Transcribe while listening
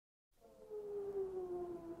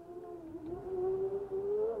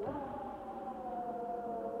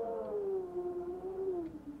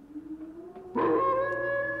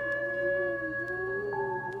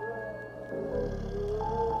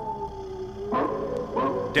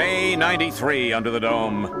Day 93 under the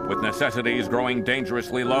dome. With necessities growing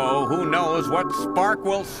dangerously low, who knows what spark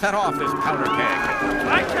will set off this powder keg?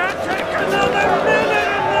 I can't take another minute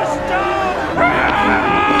in the stove!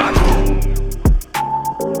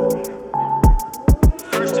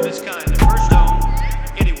 First of its kind, the first dome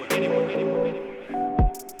anywhere.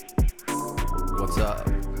 What's up?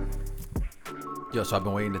 Yo, so I've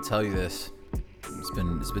been waiting to tell you this. It's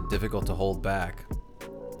been difficult to hold back.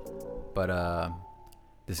 But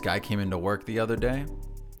this guy came into work the other day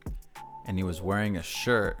and he was wearing a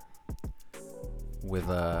shirt with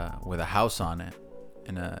a house on it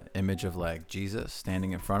and an image of like Jesus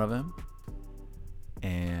standing in front of him,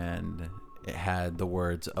 and it had the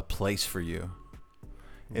words "a place for you"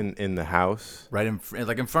 in the house, right in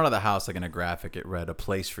front of the house, like in a graphic. It read "a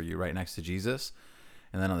place for you" right next to Jesus,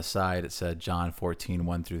 and then on the side it said John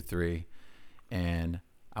 14:1-3. And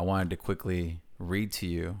I wanted to quickly read to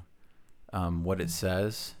you what it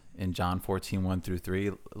says in John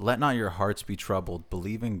 14:1-3. Let not your hearts be troubled.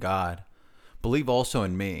 Believe in God. Believe also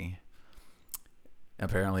in me.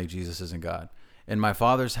 Apparently Jesus isn't God. In my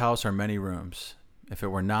Father's house are many rooms. If it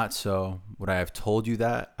were not so, would I have told you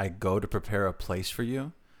that I go to prepare a place for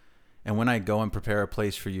you? And when I go and prepare a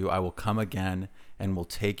place for you, I will come again and will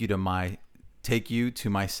take you to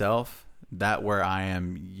myself, that where I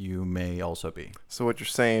am, you may also be. So what you're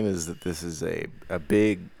saying is that this is a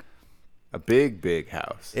big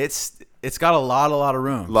house. It's got a lot of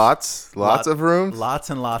rooms. Lots of rooms? Lots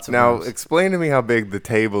and lots of now, rooms. Now, explain to me how big the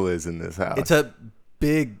table is in this house. It's a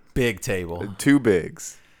big table. Two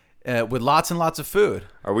bigs. With lots and lots of food.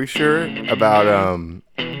 Are we sure about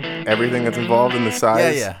everything that's involved in the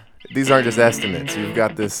size? Yeah. These aren't just estimates. You've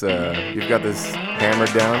got this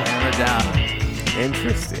hammered down? Hammered down.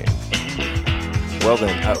 Interesting. Well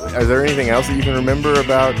then, is there anything else that you can remember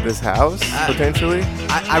about this house, potentially?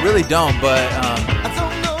 I really don't, but... I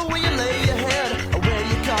don't know where you lay your head, or where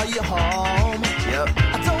you call your home. Yep.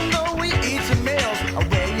 I don't know where you eat your meals, or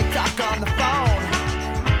where you talk on the phone.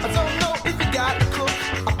 I don't know if you got a cook,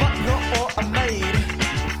 a butler, or a maid.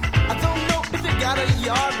 I don't know if you got a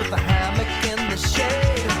yard with a hammock in the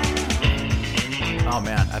shade. Oh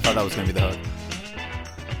man, I thought that was going to be the hook.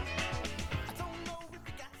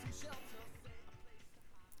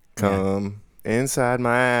 Come inside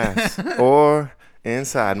my ass or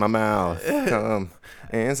inside my mouth. Come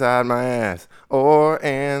inside my ass or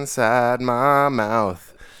inside my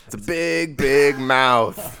mouth. It's a big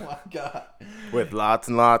mouth. Oh my God. With lots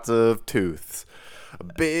and lots of tooths. A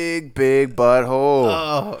big butthole.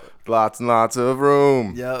 Oh. Lots and lots of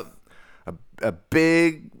room. Yep. A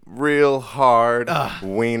big, real hard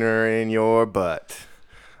wiener in your butt.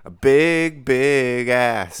 A big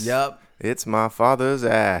ass. Yep. It's my father's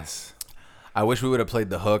ass. I wish we would have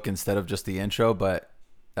played the hook instead of just the intro, but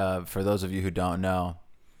for those of you who don't know,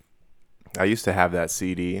 I used to have that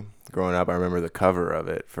CD growing up. I remember the cover of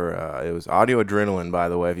it it was Audio Adrenaline, by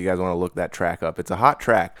the way, if you guys want to look that track up. It's a hot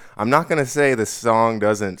track. I'm not going to say the song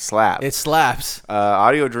doesn't slap. it slaps.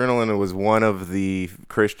 Audio Adrenaline was one of the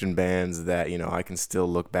Christian bands that, I can still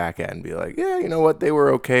look back at and be like, yeah, you know what? They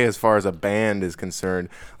were okay as far as a band is concerned.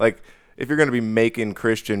 Like, if you're going to be making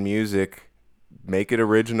Christian music, make it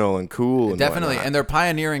original and cool. And Definitely. whatnot. And they're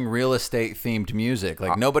pioneering real estate themed music.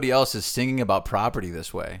 Like nobody else is singing about property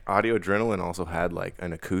this way. Audio Adrenaline also had like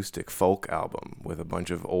an acoustic folk album with a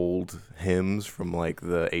bunch of old hymns from like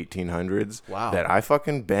the 1800s. Wow. That I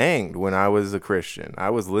fucking banged when I was a Christian.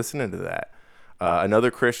 I was listening to that.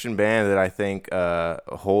 Another Christian band that I think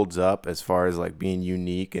holds up as far as like being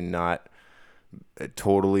unique and not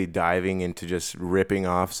totally diving into just ripping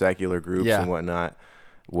off secular groups and whatnot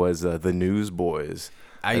was the Newsboys.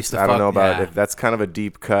 I don't know about if that's kind of a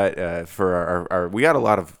deep cut for our we got a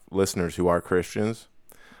lot of listeners who are Christians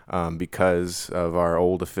because of our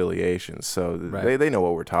old affiliations, so they know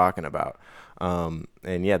what we're talking about. And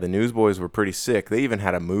yeah, the Newsboys were pretty sick. They even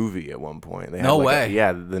had a movie at one point. They had No way.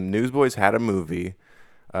 The Newsboys had a movie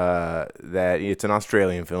that it's an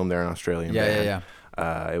Australian film. They're an Australian band. Yeah.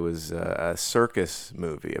 It was a circus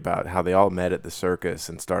movie about how they all met at the circus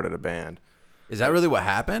and started a band. Is that really what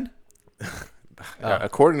happened?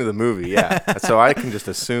 According to the movie, yeah. So I can just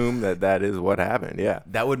assume that is what happened, yeah.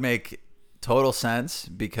 That would make total sense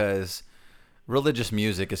because religious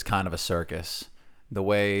music is kind of a circus. The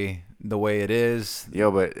way it is. Yo,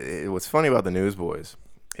 but what's funny about the Newsboys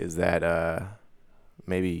is that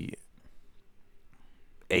maybe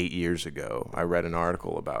 8 years ago, I read an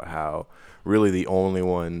article about how really the only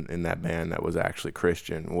one in that band that was actually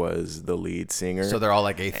Christian was the lead singer. So they're all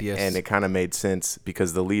like atheists. And it kind of made sense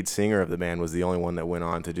because the lead singer of the band was the only one that went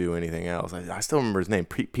on to do anything else. I still remember his name,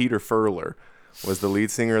 Peter Furler. was the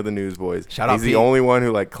lead singer of the Newsboys. Shout out He's the Pete. only one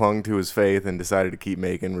who like clung to his faith and decided to keep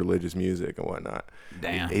making religious music and whatnot.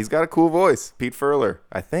 Damn. He's got a cool voice. Pete Furler.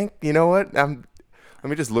 I think, you know what? Let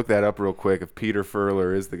me just look that up real quick if Peter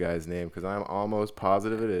Furler is the guy's name, because I'm almost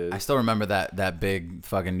positive it is. I still remember that big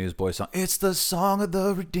fucking Newsboy song. It's the song of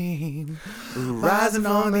the redeemed, rising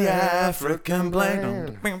on the African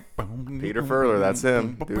plain. Peter Furler, that's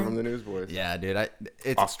him. Dude from the Newsboys. Yeah, dude.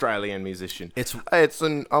 It's Australian musician. It's-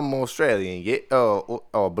 I'm Australian. Yeah.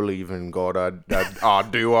 I believe in God. I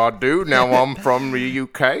do. Now I'm from the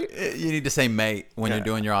UK. you need to say mate when you're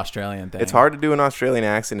doing your Australian thing. It's hard to do an Australian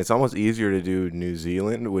accent. It's almost easier to do New Zealand,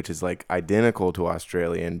 which is like identical to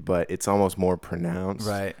Australian, but it's almost more pronounced.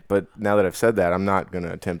 Right. But now that I've said that, I'm not going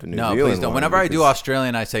to attempt a New No, Zealand please don't. one Whenever I do because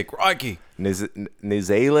Australian, I say crikey. New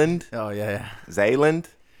Zealand, Oh yeah. Zealand.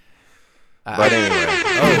 But anyway,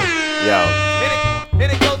 yo.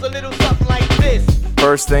 And it goes a little something like this.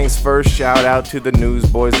 First things first, shout out to the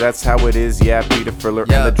Newsboys. That's how it is. Yeah, Peter Furler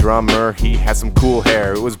Yeah. and the drummer. He had some cool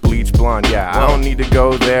hair. It was bleach blonde. Yeah, I don't need to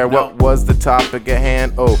go there. No. What was the topic at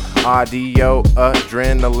hand? Oh, audio,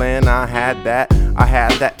 adrenaline. I had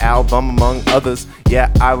that album among others.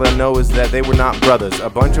 Yeah, all I know is that they were not brothers. A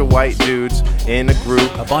bunch of white dudes in a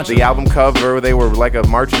group. A bunch The of- album cover, they were like a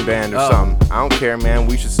marching band or Oh. something. I don't care, man.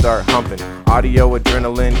 We should start humping. Audio,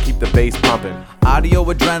 adrenaline. Keep the bass pumping. Audio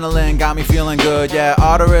adrenaline got me feeling good. Yeah,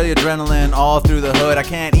 audio adrenaline all through the hood. I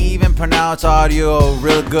can't even pronounce audio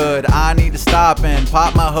real good. I need to stop and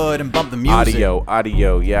pop my hood and bump the music.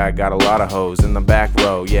 Audio, yeah, I got a lot of hoes in the back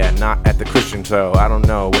row. Yeah, not at the Christian show. I don't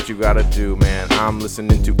know what you gotta do, man. I'm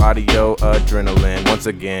listening to audio adrenaline once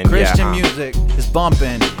again. Christian yeah, music is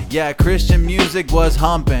bumping. Yeah, Christian music was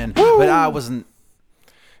humping. But I wasn't.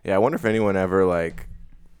 Yeah, I wonder if anyone ever like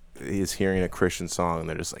is hearing a Christian song and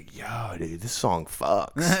they're just like, yo, dude, this song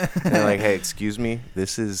fucks. And they're like, hey, excuse me,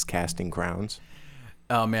 this is Casting Crowns.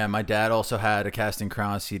 Oh man, my dad also had a Casting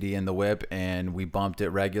Crowns CD in the whip, and we bumped it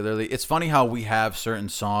regularly. It's funny how we have certain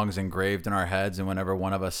songs engraved in our heads, and whenever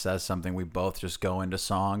one of us says something, we both just go into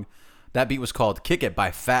song. That beat was called "Kick It"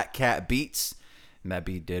 by Fat Cat Beats, and that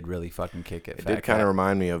beat did really fucking kick it. It did kind of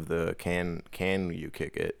remind me of the Can You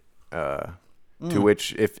Kick It? To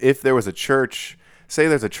which, if there was a church, say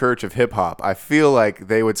there's a church of hip hop, I feel like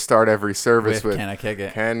they would start every service with Can I kick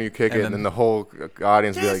it? Can you kick And it? then- And then the whole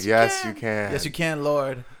audience would be like, yes, you can. Yes, you can,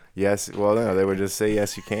 Lord. Yes, well, no, they would just say,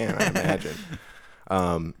 yes, you can, I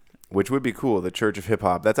imagine. Which would be cool, the Church of Hip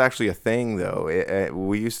Hop. That's actually a thing, though.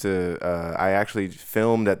 We used to, I actually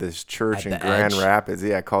filmed at this church At in the Grand Edge? Rapids.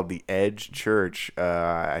 Yeah, called the Edge Church.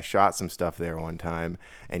 I shot some stuff there one time.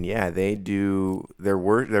 And yeah, they do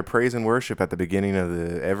their praise and worship at the beginning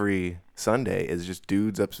of every Sunday is just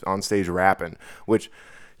dudes up on stage rapping, which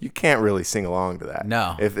you can't really sing along to that.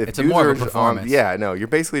 No, if it's a dudes more of a are performance. yeah, no, you're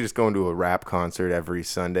basically just going to a rap concert every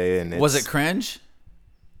Sunday, and Was it cringe?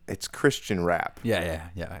 It's Christian rap. Yeah.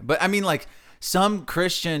 But I mean, like some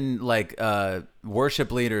Christian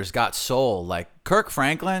worship leaders got soul. Like Kirk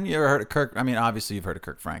Franklin. You ever heard of Kirk? I mean, obviously you've heard of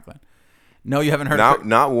Kirk Franklin. No, you haven't heard of Kirk.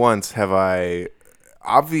 Not once have I.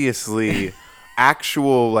 Obviously,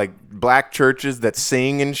 actual like black churches that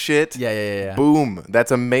sing and shit. Yeah. Boom,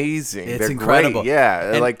 that's amazing. It's They're incredible. Great.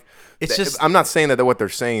 Yeah, And like it's just- I'm not saying that what they're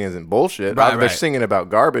saying isn't bullshit. Right, They're right. singing about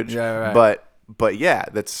garbage. Yeah, right. But yeah,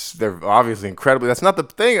 they're obviously incredibly. That's not the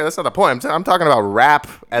thing. That's not the point. I'm talking about rap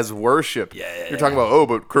as worship. You're talking about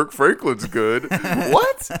but Kirk Franklin's good.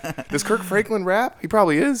 What? Does Kirk Franklin rap? He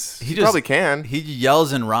probably is. He just- probably can. He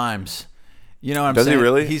yells and rhymes. You know what I'm Does saying? he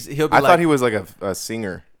really? He'll be I like, thought he was like a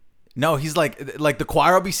singer. No, he's like the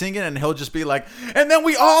choir will be singing and he'll just be like, and then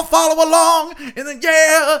we all follow along, and then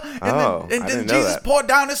Oh, and I then didn't know Jesus that. poured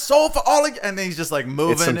down his soul for all of you, and then he's just like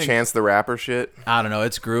moving. It's some and- Chance the Rapper shit. I don't know.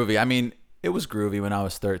 It's groovy. I mean, it was groovy when I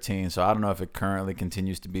was 13, so I don't know if it currently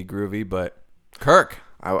continues to be groovy, but Kirk.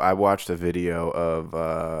 I watched a video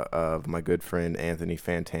of my good friend Anthony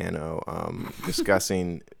Fantano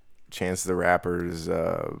discussing Chance the Rapper's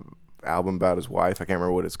album about his wife. I can't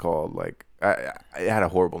remember what it's called. Like, it had a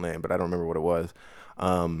horrible name, but I don't remember what it was.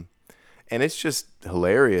 And it's just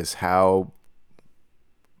hilarious how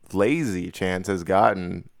lazy Chance has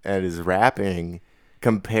gotten at his rapping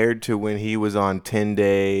compared to when he was on 10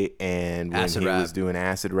 Day and when Acid he rap. was doing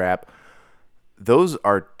acid rap. Those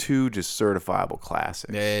are two just certifiable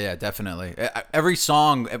classics. Yeah, definitely. Every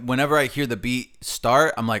song, whenever I hear the beat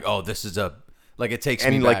start, I'm like, oh, this is it takes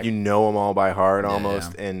me And back. like you know them all by heart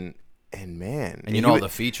almost, yeah. and man, And you know all the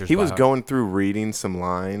features He by was heart. going through reading some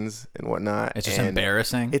lines and whatnot. It's just and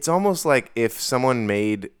embarrassing. It's almost like if someone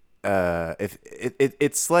made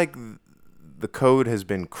it's like the code has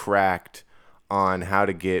been cracked on how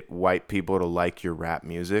to get white people to like your rap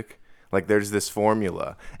music. Like there's this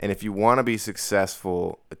formula, and if you want to be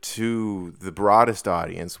successful to the broadest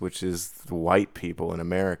audience, which is the white people in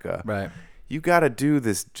America, Right. you got to do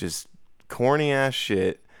this just corny ass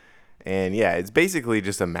shit. And yeah, it's basically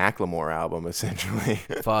just a Macklemore album essentially.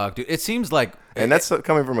 Fuck, dude. It seems like, And that's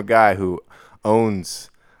coming from a guy who owns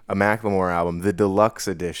a Macklemore album, the deluxe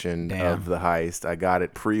edition Damn. of The Heist. I got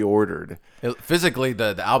it pre-ordered. physically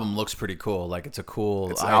the album looks pretty cool. Like it's a cool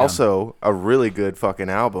It's item. also a really good fucking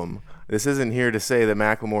album. This isn't here to say that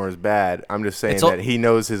Macklemore is bad. I'm just saying that he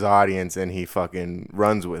knows his audience and he fucking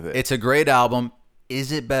runs with it. It's a great album.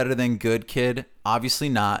 Is it better than Good Kid? Obviously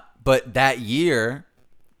not. But that year,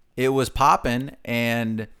 it was popping,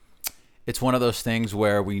 and it's one of those things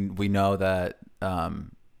where we know that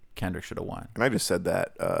Kendrick should have won. And I just said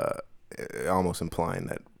that almost implying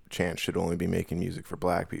that Chance should only be making music for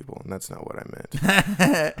black people, and that's not what I meant.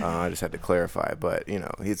 I just had to clarify, but you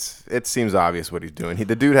know, it seems obvious what he's doing.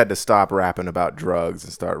 The dude had to stop rapping about drugs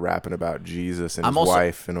and start rapping about Jesus and his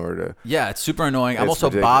wife in order to. Yeah, it's super annoying. I'm It's also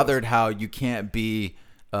ridiculous. bothered how you can't be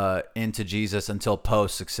into Jesus until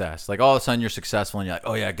post success. Like all of a sudden you're successful and you're like,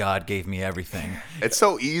 oh yeah, God gave me everything. It's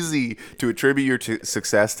so easy to attribute your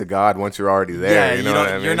success to God once you're already there. Yeah, you know what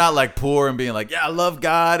I mean? you're not like poor and being like, yeah, I love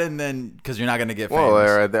God, and then because you're not gonna get famous.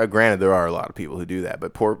 Well, granted, there are a lot of people who do that,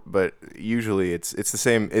 but usually it's the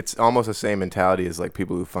same. It's almost the same mentality as like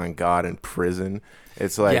people who find God in prison.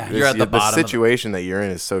 It's like Yeah, you're at the bottom of the situation that you're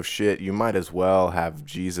in is so shit. You might as well have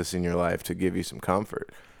Jesus in your life to give you some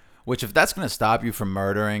comfort. Which, if that's going to stop you from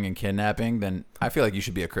murdering and kidnapping, then I feel like you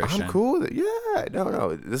should be a Christian. I'm cool with it. Yeah,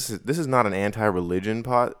 no. This is not an anti-religion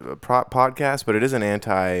podcast, but it is an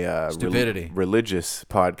Stupidity. religious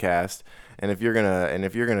podcast. And if you're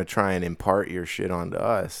gonna try and impart your shit onto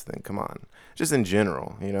us, then come on. Just in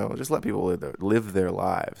general, you know, just let people live their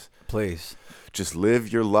lives. Please. Just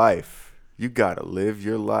live your life. You gotta live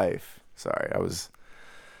your life. Sorry,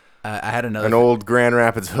 I had another an old Grand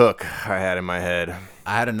Rapids hook I had in my head.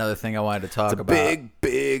 I had another thing I wanted to talk It's a about.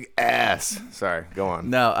 big ass. Sorry, go on.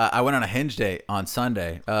 No, I went on a Hinge date on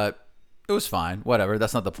Sunday. It was fine. Whatever.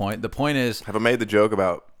 That's not the point. The point is, Have I made the joke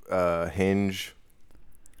about Hinge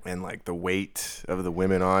and like the weight of the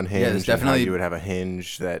women on Hinge? there's and how definitely- you would have a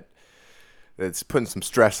Hinge that's putting some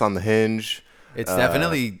stress on the Hinge. it's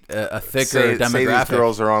definitely a thicker Say demographic. these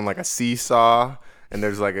girls are on like a seesaw, and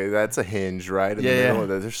there's like that's a hinge right in the Yeah, middle.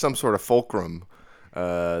 There's some sort of fulcrum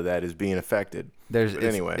that is being affected.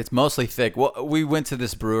 Anyway, It's mostly thick. Well, we went to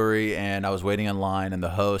this brewery and I was waiting in line, and the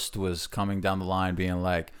host was coming down the line being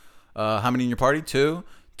like, how many in your party? Two?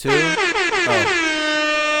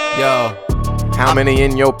 Oh. Yo, how many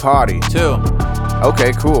in your party? 2.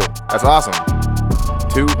 Okay, cool. That's awesome.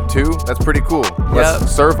 Two. That's pretty cool. Let's Yep.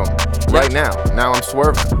 serve them right now. Now I'm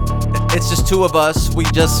swerving. It's just 2 of us. We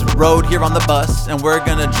just rode here on the bus, and we're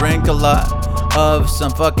gonna drink a lot of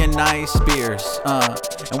some fucking nice beers.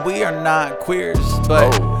 And we are not queers,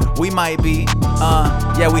 but Oh. we might be.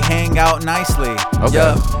 Yeah, we hang out nicely. Okay.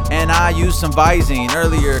 Yup. And I used some Visine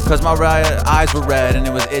earlier because my eyes were red and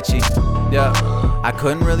it was itchy. Yeah. I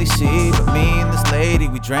couldn't really see, but me and this lady,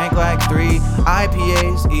 we drank like 3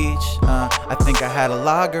 IPAs each. I think I had a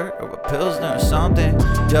lager or a Pilsner or something.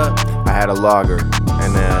 Yeah. I had a lager,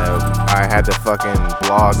 and I had to fucking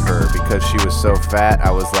blog her because she was so fat.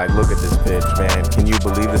 I was like, look at this bitch, man. Can you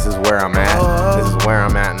believe this is where I'm at? This is where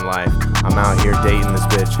I'm at in life. I'm out here dating this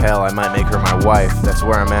bitch. Hell, I might make her my wife. That's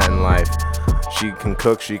where I'm at in life. She can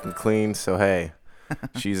cook, she can clean, so hey,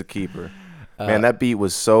 she's a keeper. Man, that beat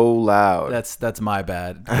was so loud. That's my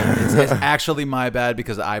bad. It's actually my bad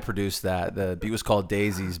because I produced that. The beat was called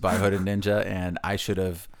Daisies by Hooded Ninja, and I should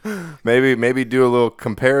have. Maybe do a little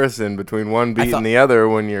comparison between one beat and the other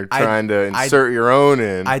when you're trying to insert your own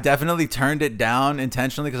in. I definitely turned it down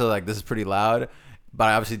intentionally because I was like, this is pretty loud, but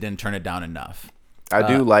I obviously didn't turn it down enough. I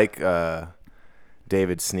do like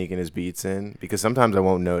David sneaking his beats in because sometimes I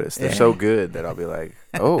won't notice. They're so good that I'll be like,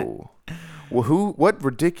 oh, well, what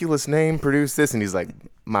ridiculous name produced this? And he's like,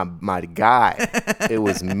 my guy. It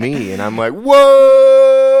was me. And I'm like,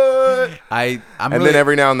 what? I'm and really, then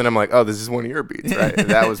every now and then I'm like, oh, this is one of your beats, right?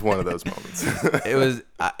 That was one of those moments.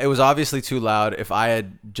 it was obviously too loud. If I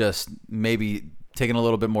had just maybe taken a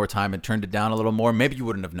little bit more time and turned it down a little more, maybe you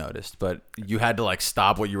wouldn't have noticed. But you had to like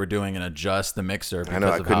stop what you were doing and adjust the mixer. I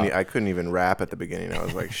know I couldn't even rap at the beginning. I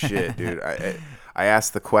was like, shit, dude. I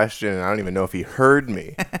asked the question and I don't even know if he heard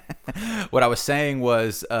me. What I was saying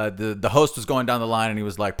was the host was going down the line and he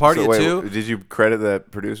was like, party So at wait, 2. did you credit the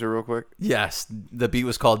producer real quick? Yes, the beat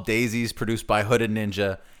was called Daisies, produced by Hooded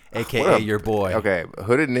Ninja, aka your boy. Okay,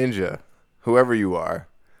 Hooded Ninja, whoever you are,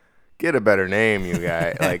 get a better name, you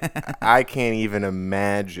guy. Like, I can't even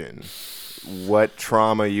imagine what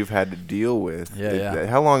trauma you've had to deal with. Yeah.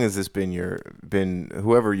 How long has this been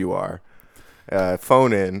whoever you are,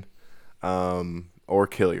 phone in, or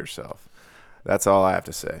kill yourself. That's all I have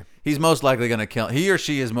to say. He or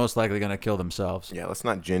she is most likely going to kill themselves. Yeah, let's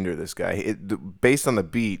not gender this guy. Based on the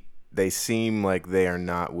beat, they seem like they are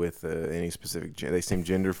not with any specific gender. They seem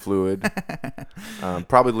gender fluid,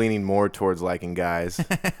 probably leaning more towards liking guys.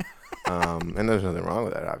 And there's nothing wrong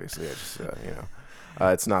with that, obviously. I just,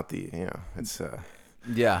 it's not it's.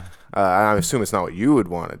 Yeah. I assume it's not what you would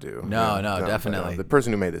want to do. No, definitely. But, the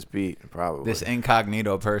person who made this beat, probably. This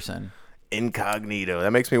incognito person. Incognito.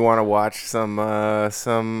 That makes me want to watch some. I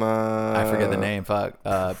forget the name. Fuck.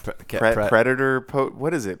 Predator.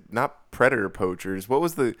 What is it? Not Predator Poachers. What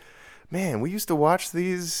was the? Man, we used to watch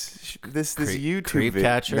this YouTube Creep video.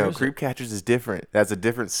 Catchers? No, Creep Catchers is different. That's a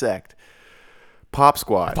different sect. Pop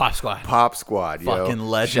Squad. Fucking yo.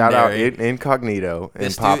 legendary. Shout out Incognito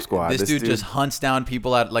and Pop Squad. This dude just hunts down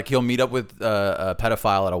people he'll meet up with a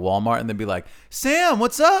pedophile at a Walmart and then be like, Sam,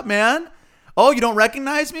 what's up, man? Oh, you don't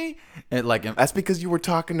recognize me? And that's because you were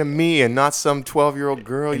talking to me and not some 12-year-old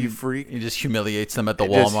girl, you freak. He just humiliates them at the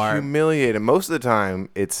Just Walmart. humiliate them. Most of the time,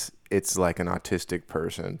 it's like an autistic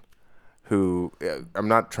person who I'm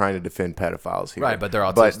not trying to defend pedophiles here. Right, but they're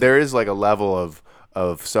autistic. But there is like a level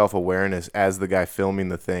of self-awareness as the guy filming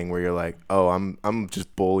the thing where you're like, oh, I'm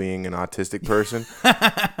just bullying an autistic person.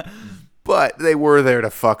 But they were there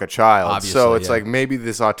to fuck a child. Obviously, so it's yeah. like maybe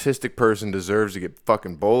this autistic person deserves to get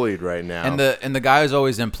fucking bullied right now. And the guy is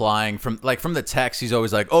always implying from the text, he's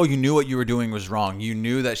always like, oh, you knew what you were doing was wrong. You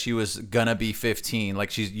knew that she was gonna be 15.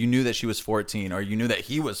 Like you knew that she was 14, or you knew that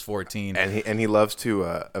he was 14. And he loves to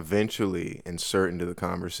eventually insert into the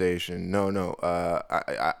conversation. No.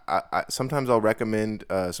 I sometimes I'll recommend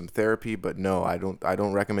some therapy, but no, I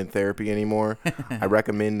don't recommend therapy anymore. I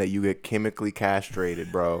recommend that you get chemically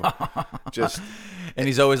castrated, bro. And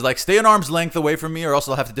he's always like, stay an arm's length away from me, or else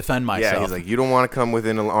I'll have to defend myself. Yeah, he's like, you don't want to come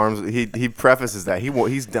within arms. He prefaces that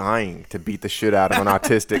he's dying to beat the shit out of an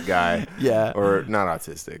autistic guy. Yeah, or not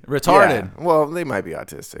autistic, retarded. Yeah. Well, they might be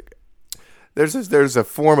autistic. There's a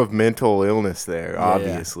form of mental illness there,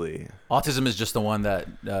 obviously. Yeah. Autism is just the one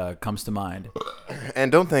that comes to mind.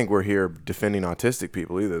 And don't think we're here defending autistic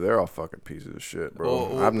people either. They're all fucking pieces of shit,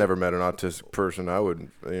 bro. I've never met an autistic person. I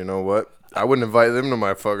wouldn't. You know what? I wouldn't invite them to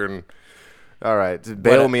my fucking. All right,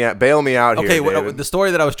 bail me out here. Okay, the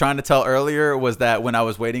story that I was trying to tell earlier was that when I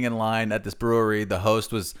was waiting in line at this brewery, the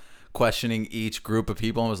host was questioning each group of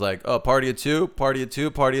people and was like, "Oh, party of two, party of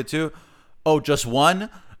two, party of two. Oh, just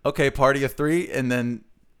one? Okay, party of three." And then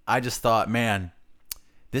I just thought, man,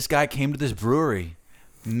 this guy came to this brewery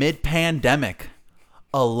mid-pandemic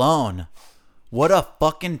alone. What a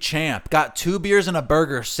fucking champ. Got 2 beers and a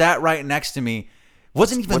burger, sat right next to me.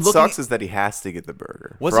 Wasn't even what looking. What sucks is that he has to get the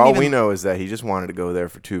burger. For all we know is that he just wanted to go there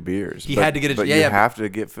for 2 beers. He had to get it. But you have to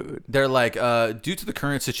get food. They're like, due to the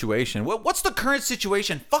current situation. What's the current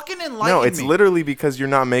situation? Fucking enlighten me. No, it's literally because you're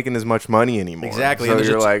not making as much money anymore. Exactly. So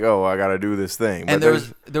you're like, oh, I got to do this thing. And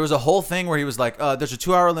there was a whole thing where he was like, there's a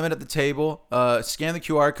 2-hour limit at the table. Scan the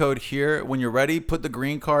QR code here. When you're ready, put the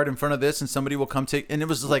green card in front of this, and somebody will come take. And it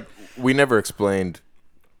was like, we never explained.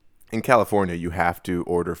 In California, you have to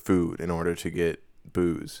order food in order to get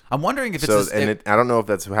booze. I'm wondering if it's I don't know if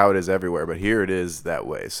that's how it is everywhere, but here it is that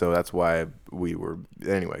way. So that's why we were.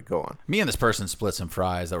 Anyway, go on. Me and this person split some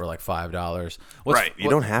fries that were like $5. Right. You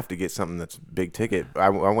don't have to get something that's big ticket. I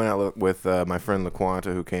went out with my friend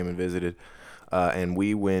LaQuanta, who came and visited, and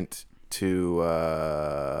we went to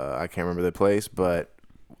I can't remember the place, but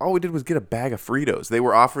all we did was get a bag of Fritos. They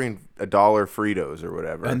were offering $1 Fritos or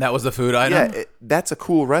whatever, and that was the food item. Yeah, that's a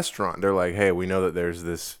cool restaurant. They're like, hey, we know that there's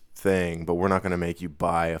this thing, but we're not going to make you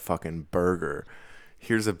buy a fucking burger.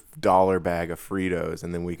 Here's a $1 bag of Fritos,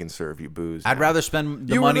 and then we can serve you booze. I'd rather spend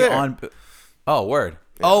the money on. Oh, word.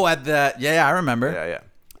 Yeah. Oh, at that. Yeah, I remember.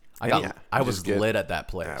 Yeah. I was lit at that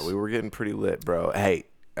place. Yeah, we were getting pretty lit, bro. Hey,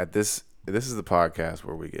 at this is the podcast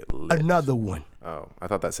where we get lit. Another one. Oh, I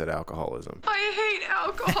thought that said alcoholism. I hate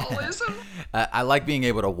alcoholism. I like being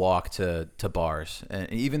able to walk to bars,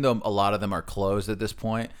 and even though a lot of them are closed at this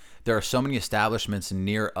point, there are so many establishments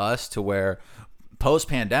near us to where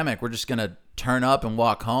post-pandemic we're just gonna turn up and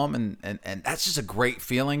walk home, and that's just a great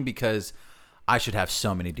feeling because I should have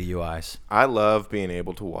so many DUIs. I love being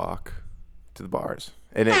able to walk to the bars,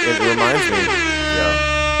 and it reminds me.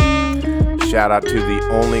 Shout out to the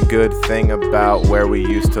only good thing about where we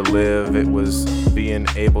used to live. It was being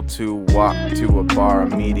able to walk to a bar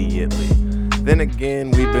immediately. Then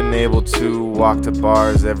again, we've been able to walk to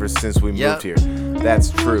bars ever since we moved here.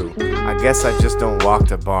 That's true. I guess I just don't walk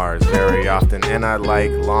to bars very often, and I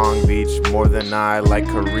like Long Beach more than I like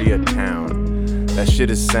Koreatown. That shit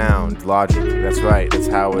is sound logic. That's right. That's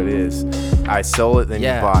how it is. I sold it, then you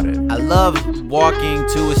bought it. I love walking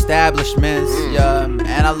to establishments, and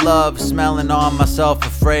I love smelling on myself a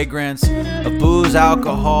fragrance of booze,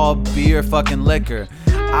 alcohol, beer, fucking liquor.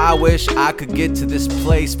 I wish I could get to this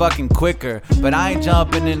place fucking quicker, but I ain't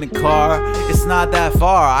jumping in the car. It's not that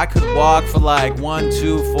far. I could walk for like 1,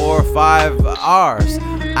 2, 4, 5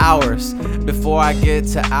 hours before I get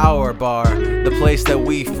to our bar, the place that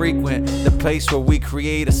we frequent, the place where we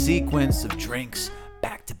create a sequence of drinks,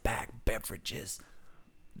 back-to-back beverages.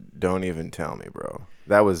 Don't even tell me, bro.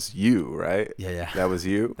 That was you, right? Yeah. That was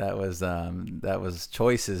you? That was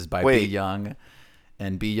Choices by Wait. B Young.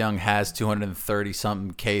 And B Young has 230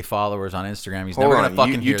 something K followers on Instagram. He's Hold never on. gonna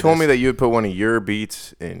fucking You hear told this. me that you would put one of your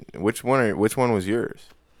beats in. Which one was yours?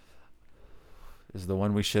 Is the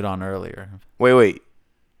one we shit on earlier. Wait.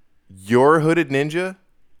 Your Hooded Ninja?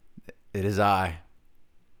 It is I.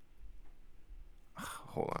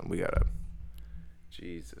 Hold on, we gotta.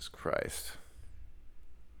 Jesus Christ.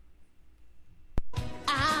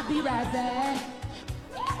 I'll be right back.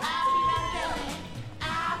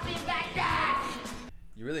 I'll be right back.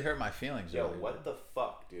 You really hurt my feelings. earlier. the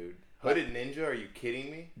fuck, dude? Hooded Ninja? Are you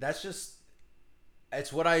kidding me? That's just.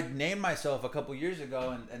 It's what I named myself a couple years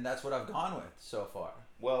ago, and that's what I've gone with so far.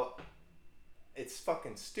 Well, it's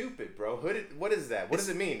fucking stupid, bro. Hooded. What is that? What does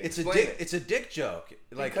it mean? It's a Explain dick. it. It's a dick joke.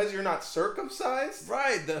 Like Because you're not circumcised?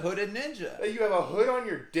 right, the hooded ninja. That you have a hood on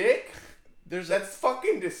your dick? That's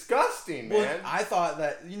fucking disgusting, Well, man. I thought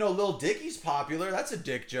that Lil Dicky's popular. That's a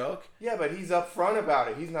dick joke. Yeah, but he's upfront about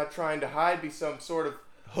it. He's not trying to hide, be some sort of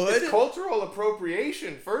Hood? It's cultural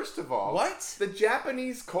appropriation, first of all. What? The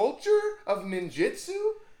Japanese culture of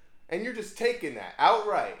ninjutsu, and you're just taking that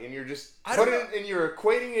outright, and you're just you're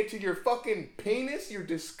equating it to your fucking penis, your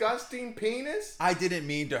disgusting penis. I didn't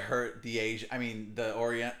mean to hurt the Asian. I mean the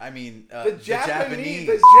Orient. I mean The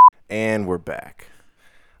Japanese. And we're back.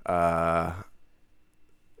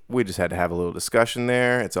 We just had to have a little discussion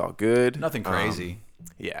there. It's all good. Nothing crazy.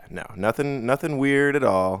 Yeah, no, nothing weird at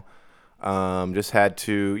all. Just had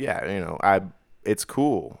to, it's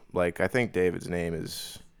cool. Like, I think David's name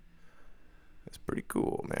is pretty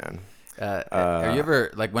cool, man. Are you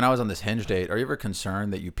ever, like, when I was on this Hinge date, are you ever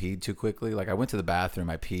concerned that you peed too quickly? Like, I went to the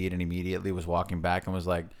bathroom, I peed, and immediately was walking back and was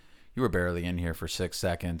like, you were barely in here for 6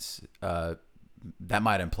 seconds. That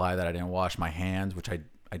might imply that I didn't wash my hands, which I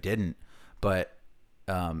didn't. But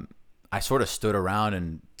I sort of stood around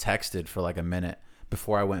and texted for like a minute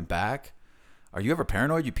before I went back. Are you ever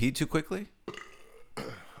paranoid you peed too quickly?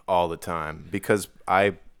 All the time, because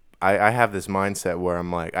I have this mindset where I'm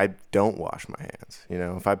like, I don't wash my hands.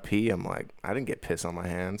 If I pee, I'm like, I didn't get piss on my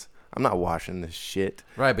hands. I'm not washing this shit.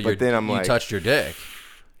 Right, but then I'm you like, touched your dick.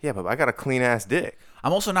 Yeah, but I got a clean ass dick.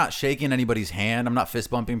 I'm also not shaking anybody's hand. I'm not fist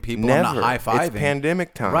bumping people. Never. I'm not high fiving. It's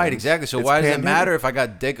pandemic time. Right, exactly. So why does it matter if I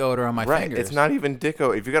got dick odor on my fingers? It's not even dick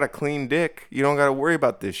odor. If you got a clean dick, you don't got to worry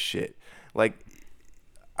about this shit. Like,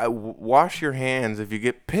 wash your hands if you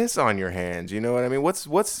get piss on your hands. You know what I mean?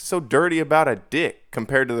 What's so dirty about a dick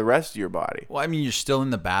compared to the rest of your body? Well, I mean, you're still in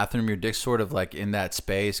the bathroom. Your dick's sort of like in that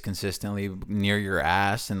space consistently near your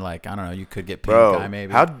ass, and like, I don't know, you could get pink eye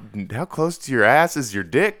maybe. How close to your ass is your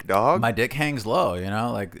dick, dog? My dick hangs low,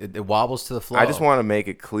 like it wobbles to the floor. I just want to make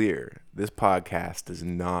it clear: this podcast does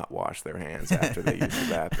not wash their hands after they use the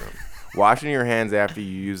bathroom. Washing your hands after you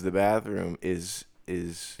use the bathroom is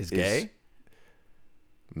gay.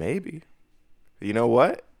 Maybe. You know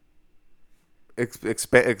what?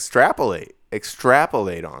 Extrapolate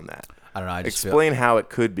on that. I don't know. I just Explain how it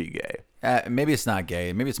could be gay. Maybe it's not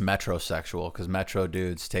gay. Maybe it's metrosexual because metro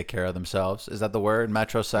dudes take care of themselves. Is that the word?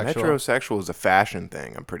 Metrosexual? Metrosexual is a fashion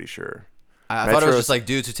thing, I'm pretty sure. I thought it was just like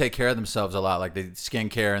dudes who take care of themselves a lot. Like they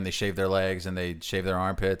skincare and they shave their legs and they shave their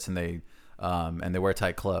armpits and they wear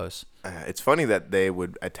tight clothes. It's funny that they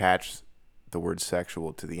would attach the word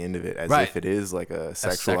sexual to the end of it as Right. if it is like a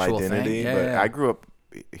sexual sexual identity. thing? But Yeah. I grew up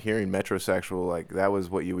hearing metrosexual, like that was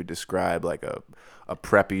what you would describe like a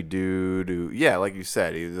preppy dude who, like you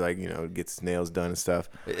said, he was like, gets his nails done and stuff.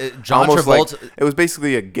 John Almost Travolta. like, it was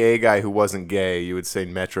basically a gay guy who wasn't gay. You would say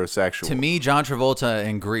metrosexual. To me, John Travolta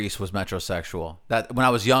in Grease was metrosexual. That when I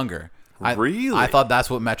was younger. Really? I thought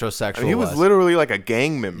that's what metrosexual he was literally like a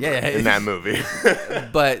gang member in that movie.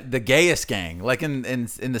 But the gayest gang, like in the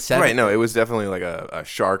 70s. Right, no, it was definitely like a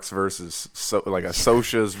Sharks versus like a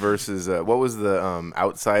Socias versus what was the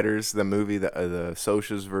Outsiders, the movie, the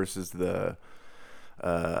Socias versus the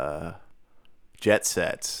Jet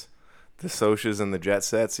Sets. The Socias and the Jet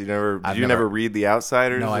Sets. Did you never- never read The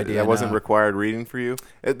Outsiders? No idea, That wasn't no. required reading for you.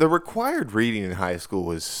 The required reading in high school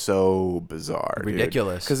was so bizarre,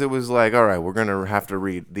 Ridiculous. Because it was like, all right, we're gonna have to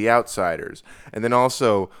read The Outsiders, and then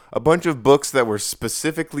also a bunch of books that were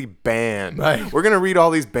specifically banned. Right. We're gonna read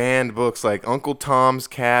all these banned books like Uncle Tom's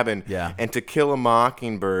Cabin, Yeah. and To Kill a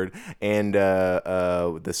Mockingbird, and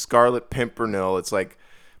The Scarlet Pimpernel. It's like,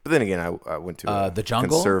 but then again, I went to a The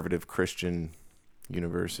Jungle? conservative Christian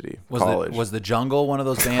university, college. Was The Jungle one of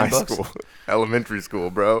those banned High books? school, elementary school,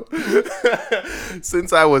 bro.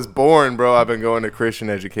 Since I was born, bro, I've been going to Christian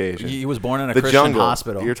education. He was born in a The Christian Jungle.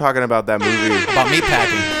 hospital. You're talking about that movie, About meat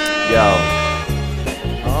packing.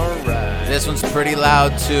 yo. All right. This one's pretty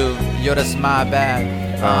loud too. Yo, that's my bad.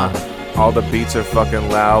 All the beats are fucking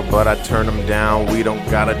loud, but I turn them down. We don't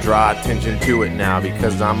gotta draw attention to it now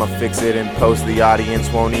because I'ma fix it in post. The audience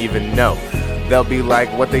won't even know. They'll be like,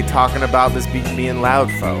 what they talking about? This beat being loud,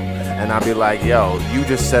 fo. And I'll be like, yo, you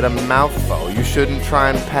just said a mouthful. You shouldn't try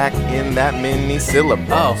and pack in that many syllables.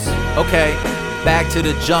 Oh, okay. Back to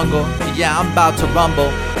the jungle. Yeah, I'm about to rumble.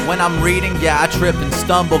 When I'm reading, yeah, I trip and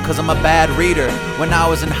stumble cause I'm a bad reader. When I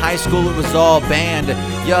was in high school, it was all banned.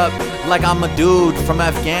 Yup, like I'm a dude from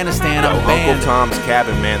Afghanistan. I'm banned. Uncle Tom's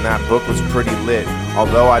Cabin, man, that book was pretty lit.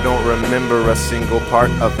 Although I don't remember a single part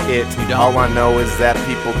of it. You don't? All I know is that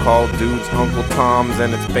people call dudes Uncle Toms,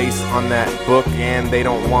 and it's based on that book, and they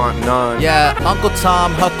don't want none. Yeah, Uncle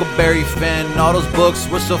Tom, Huckleberry Finn, all those books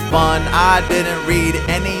were so fun. I didn't read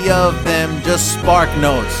any of them, just Spark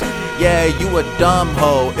Notes. Yeah, you a dumb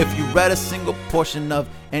hoe if you read a single portion of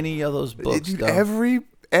any of those books. Dude, though.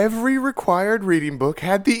 every required reading book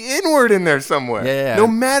had the N-word in there somewhere. Yeah. No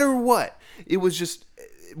matter what. It was just,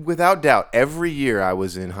 without doubt, every year I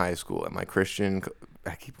was in high school at my Christian,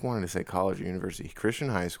 I keep wanting to say college or university, Christian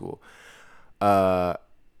high school,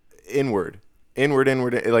 N-word,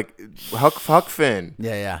 like Huck Finn.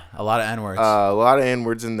 Yeah, a lot of N-words. A lot of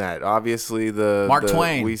N-words in that. Obviously, Mark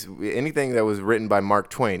Twain. Anything that was written by Mark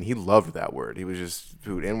Twain, he loved that word. He was just,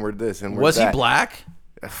 dude, N-word this, N-word was that. he black?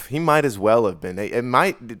 He might as well have been.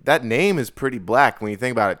 That name is pretty black when you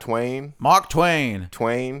think about it. Twain. Mark Twain.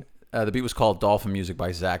 The The beat was called Dolphin Music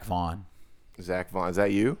by Zach Vaughn. Zach Vaughn. Is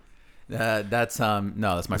that you? That's my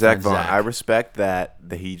Zach friend Vaughn. Zach. I respect that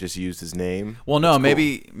he just used his name. Well, no, That's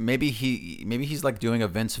maybe he's like doing a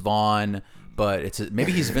Vince Vaughn, but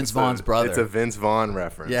maybe he's Vince Vaughn's brother. It's a Vince Vaughn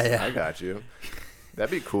reference. Yeah. I got you.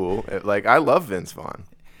 That'd be cool. Like, I love Vince Vaughn.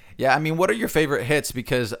 Yeah, I mean, what are your favorite hits?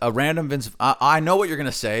 Because a random Vince, I know what you're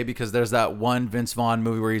gonna say because there's that one Vince Vaughn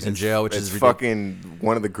movie where he's in jail, which it's is ridiculous. fucking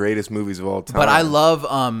one of the greatest movies of all time. But I love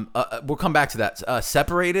we'll come back to that.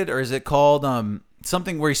 Separated, or is it called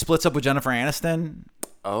something where he splits up with Jennifer Aniston?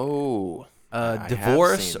 Oh. I have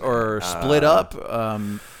Divorce seen that. or Split Up?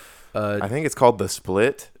 I think it's called The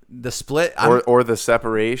Split. The Split, Or The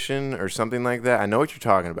Separation or something like that. I know what you're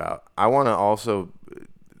talking about. I want to also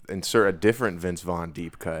insert a different Vince Vaughn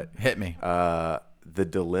deep cut. hit me. The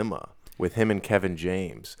Dilemma with him and Kevin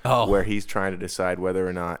James, Oh. where he's trying to decide whether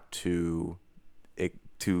or not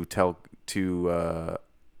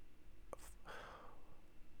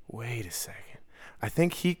wait a second. I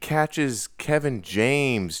think he catches Kevin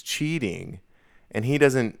James cheating, and he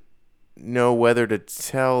doesn't know whether to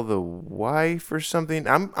tell the wife or something.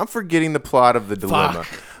 I'm forgetting the plot of The Dilemma.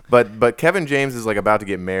 But Kevin James is like about to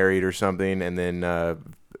get married or something, and then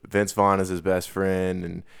Vince Vaughn is his best friend,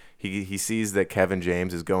 and he sees that Kevin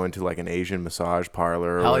James is going to like an Asian massage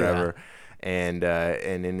parlor or Hell yeah. whatever. And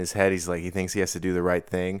in his head, he's like, he thinks he has to do the right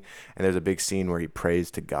thing. And there's a big scene where he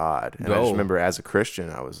prays to God. And I Go. just remember as a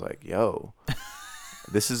Christian, I was like, yo,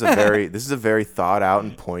 this is a very thought out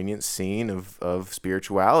and poignant scene of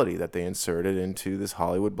spirituality that they inserted into this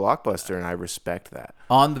Hollywood blockbuster. And I respect that.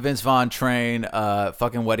 On the Vince Vaughn train,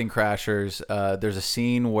 fucking Wedding Crashers, there's a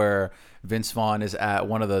scene where Vince Vaughn is at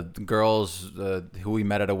one of the girls who we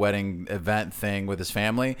met at a wedding event thing with his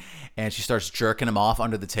family, and she starts jerking him off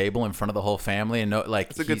under the table in front of the whole family. And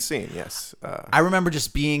It's a good scene, yes. I remember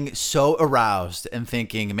just being so aroused and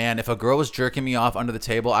thinking, man, if a girl was jerking me off under the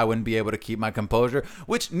table, I wouldn't be able to keep my composure,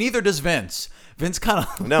 which neither does Vince. Vince kind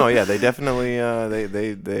of... No, yeah, they definitely,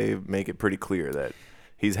 they make it pretty clear that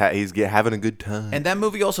he's having a good time. And that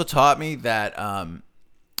movie also taught me that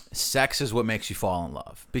sex is what makes you fall in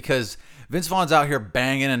love, because Vince Vaughn's out here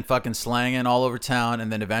banging and fucking slanging all over town,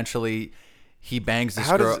 and then eventually he bangs this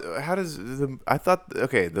girl. I thought,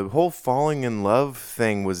 okay, the whole falling in love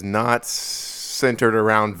thing was not centered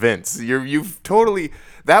around Vince. You've totally.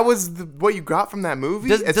 That was what you got from that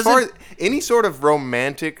movie. As far as any sort of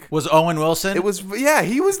romantic. Was Owen Wilson? It was, yeah.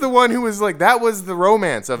 He was the one who was like, that was the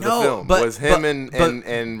romance of the film. Was him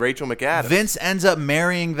and Rachel McAdams. Vince ends up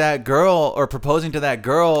marrying that girl or proposing to that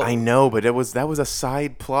girl. I know, but that was a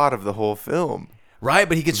side plot of the whole film. Right,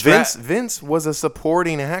 but he gets Vince was a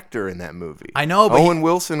supporting actor in that movie. I know, but Owen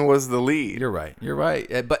Wilson was the lead. You're right.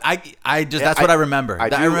 But I just that's what I remember. I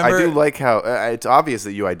do like how it's obvious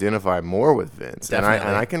that you identify more with Vince, Definitely.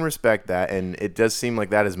 and I can respect that. And it does seem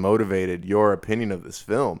like that has motivated your opinion of this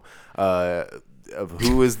film, of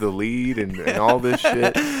who is the lead and all this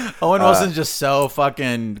shit. Owen Wilson's just so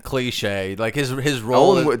fucking cliche. Like his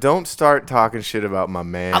role. Don't start talking shit about my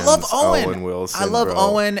man. I love Owen. Owen Wilson. I love bro.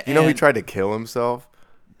 Owen. You know he and- tried to kill himself.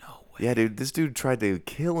 No way. Yeah, dude, this dude tried to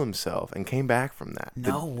kill himself and came back from that.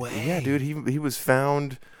 No way. Yeah, dude, he was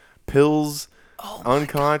found, pills,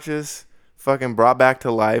 unconscious, fucking brought back to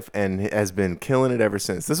life, and has been killing it ever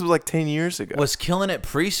since. This was like 10 years ago. Was killing it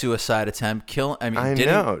pre-suicide attempt. I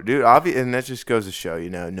know, dude. And that just goes to show,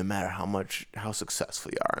 no matter how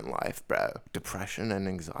successful you are in life, bro, depression and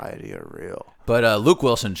anxiety are real. But Luke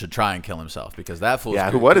Wilson should try and kill himself because that fool's.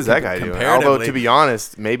 Yeah, what is that guy doing? Although, comparatively- to be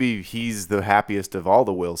honest, maybe he's the happiest of all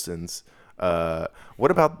the Wilsons. What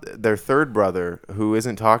about their third brother, who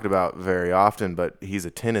isn't talked about very often, but he's a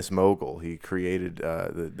tennis mogul? He created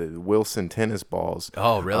the Wilson tennis balls.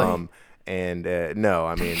 Oh, really? No,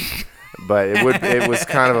 I mean, but it was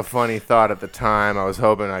kind of a funny thought at the time. I was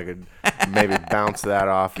hoping I could maybe bounce that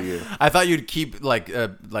off of you. I thought you'd keep like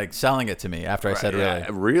selling it to me after I said really. Yeah,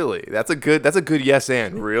 really. That's a good yes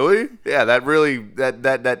and really. Yeah, that really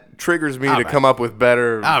that triggers me to come up with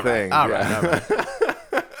better things. All Yeah. right.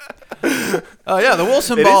 Oh yeah, the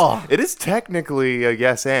Wilson ball. It is technically a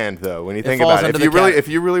yes and though when you think falls about it. under If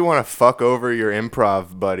you really want to fuck over your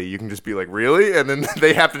improv buddy, you can just be like, really, and then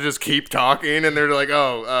they have to just keep talking, and they're like,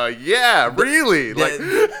 yeah, really, like.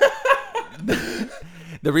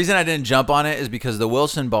 The reason I didn't jump on it is because the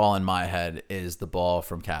Wilson ball in my head is the ball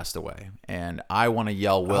from Castaway, and I want to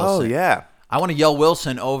yell Wilson. Oh yeah. I want to yell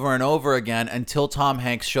Wilson over and over again until Tom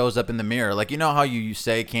Hanks shows up in the mirror. Like, you know how you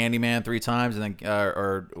say Candyman 3 times and then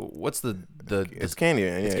or what's the It's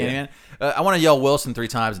Candyman. it's Yeah, Candyman. I want to yell Wilson 3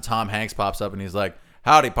 times and Tom Hanks pops up and he's like,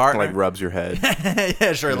 "Howdy, partner." Like rubs your head.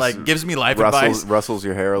 Yeah, sure. Like gives me life advice. Rustles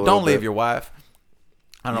your hair a little Don't bit. leave your wife.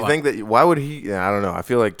 I don't know. You think that? Why would he? Yeah, I don't know. I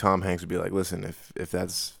feel like Tom Hanks would be like, listen, if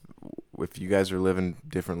you guys are living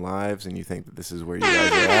different lives and you think that this is where you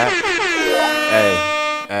guys are at,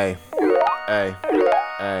 hey.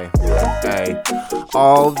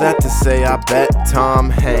 All that to say, I bet Tom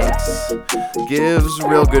Hanks gives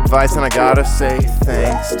real good advice, and I gotta say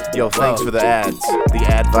thanks. Yo, thanks for the ads, the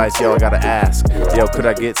advice. Yo, I gotta ask. Yo, could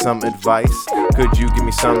I get some advice? Could you give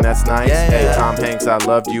me some that's nice? Yeah. Hey, Tom Hanks, I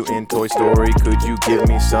loved you in Toy Story. Could you give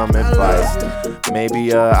me some advice?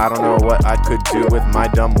 Maybe, I don't know what I could do with my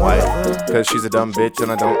dumb wife, cause she's a dumb bitch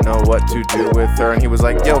and I don't know what to do with her. And he was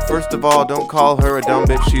like, yo, first of all, don't call her a dumb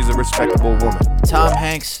bitch. She's a respectable woman. Tom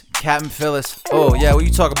Hanks, Captain Phyllis. Oh yeah, what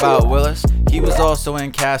you talk about, Willis? He was also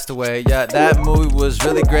in Castaway. Yeah, that movie was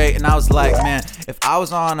really great, and I was like, man, if I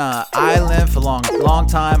was on an island for a long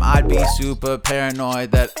time, I'd be super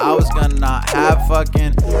paranoid that I was gonna not have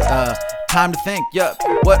fucking time to think. Yup,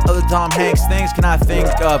 what other Tom Hanks things can I think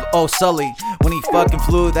of? Oh, Sully, when he fucking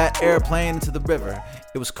flew that airplane into the river.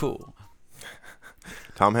 It was cool.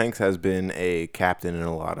 Tom Hanks has been a captain in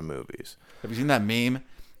a lot of movies. Have you seen that meme?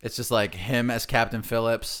 It's just like him as Captain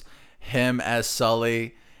Phillips, him as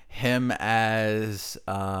Sully, him as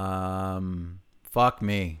fuck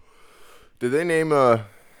me. Did they name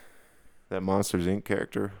that Monsters Inc.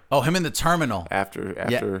 character Oh, him in the terminal.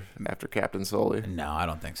 after Captain Sully? No, I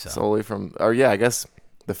don't think so. Sully from, or yeah, I guess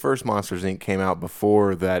the first Monsters Inc. came out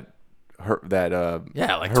before that.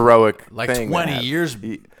 Yeah, like heroic like thing 20 that- years.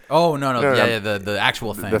 Oh no, No, yeah, the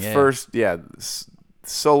actual thing. The yeah. first,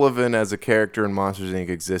 Sullivan as a character in Monsters Inc.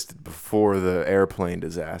 existed before the airplane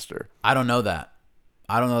disaster. I don't know that.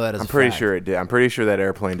 As I'm a pretty fact. sure it did. I'm pretty sure that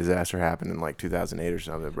airplane disaster happened in like 2008 or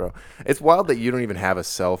something, bro. It's wild that you don't even have a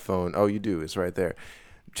cell phone. Oh, you do. It's right there.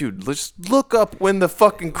 Dude, let's look up when the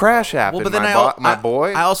fucking crash happened, Well, but then my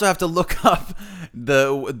boy. I also have to look up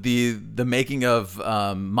the making of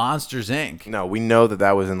Monsters Inc. No, we know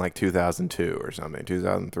that was in like 2002 or something,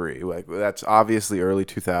 2003. Like that's obviously early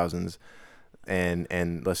 2000s,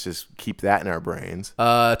 and let's just keep that in our brains.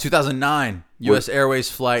 2009 U.S. Airways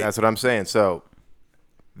flight. That's what I'm saying. So,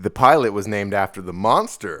 the pilot was named after the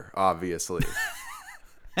monster, obviously.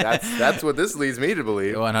 that's what this leads me to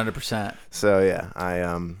believe. 100%. So yeah,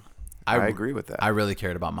 I agree with that. I really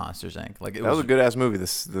cared about Monsters Inc. Like That was a good ass movie. The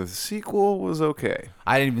sequel was okay.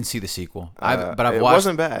 I didn't even see the sequel. But I've it watched.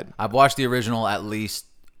 wasn't bad. I've watched the original at least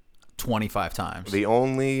 25 times. The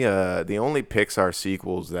only Pixar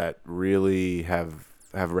sequels that really have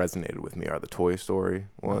resonated with me are the Toy Story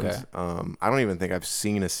ones. Okay. I don't even think I've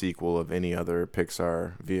seen a sequel of any other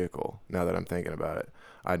Pixar vehicle. Now that I'm thinking about it,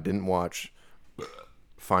 I didn't watch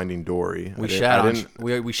Finding Dory. We shat on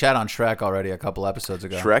Shrek already a couple episodes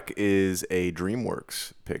ago. Shrek is a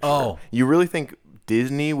DreamWorks picture. Oh. You really think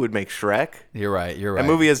Disney would make Shrek? You're right. That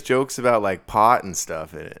movie has jokes about like pot and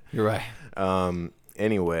stuff in it. You're right.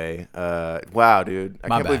 Anyway, wow, dude, I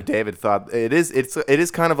can't believe bad. David thought it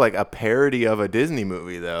is kind of like a parody of a Disney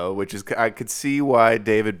movie though, which is I could see why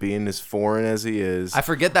David, being as foreign as he is, I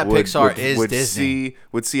forget that Pixar is Disney.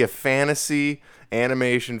 Would see a fantasy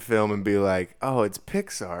animation film and be like, oh, it's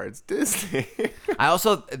Pixar, it's Disney. I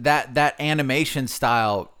also that animation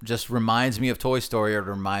style just reminds me of Toy Story, or it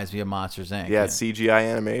reminds me of Monsters Inc. Yeah, it's CGI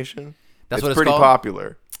animation. That's it's what it's pretty called?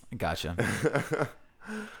 popular. Gotcha.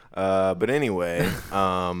 But anyway,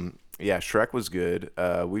 yeah, Shrek was good.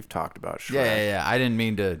 We've talked about Shrek. Yeah. I didn't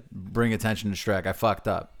mean to bring attention to Shrek. I fucked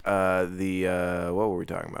up. What were we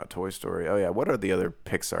talking about? Toy Story. Oh yeah, what are the other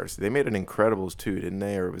Pixar's? They made an Incredibles too, didn't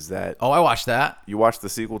they? Or was that? Oh, I watched that. You watched the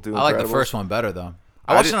sequel to Incredibles? I like the first one better though.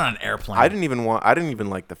 I watched it on an airplane. I didn't even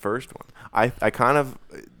like the first one.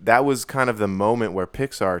 That was kind of the moment where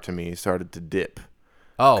Pixar to me started to dip.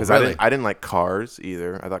 Oh, Because really? I didn't like Cars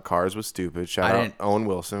either. I thought Cars was stupid. Shout out Owen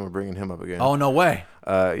Wilson. We're bringing him up again. Oh, no way.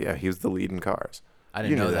 Yeah, he was the lead in Cars. I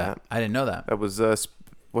didn't know that. I didn't know that. That was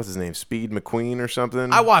what's his name? Speed McQueen or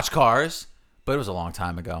something. I watched Cars, but it was a long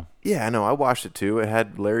time ago. Yeah, I know. I watched it too. It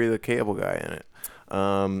had Larry the Cable Guy in it.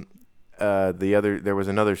 There was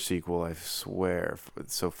another sequel, I swear.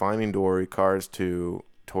 So Finding Dory, Cars 2,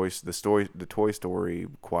 the Toy Story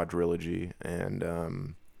quadrilogy,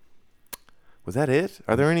 and was that it?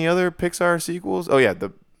 Are there any other Pixar sequels? Oh yeah,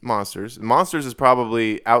 the Monsters. Monsters is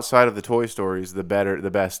probably, outside of the Toy Stories, the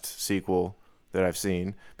best sequel that I've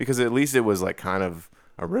seen, because at least it was like kind of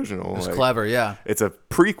original. It was like, clever, yeah. It's a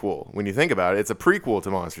prequel. When you think about it, it's a prequel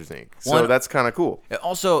to Monsters Inc. So that's kind of cool.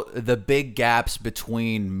 Also, the big gaps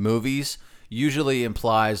between movies usually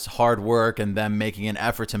implies hard work and them making an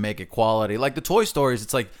effort to make it quality. Like the Toy Stories,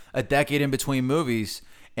 it's like a decade in between movies,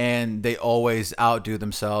 and they always outdo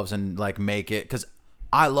themselves and like make it. Because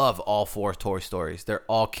I love all 4 Toy Stories. They're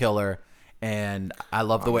all killer, and I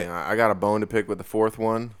love the way. I got a bone to pick with the 4th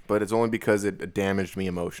one, but it's only because it damaged me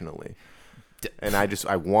emotionally. And I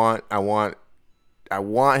want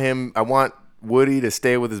Woody to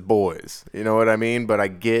stay with his boys. You know what I mean? But I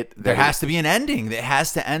get that There has to be an ending. It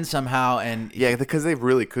has to end somehow. And yeah, because they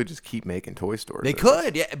really could just keep making Toy Stories. They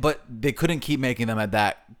could, yeah, but they couldn't keep making them at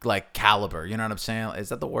that like caliber. You know what I'm saying? Is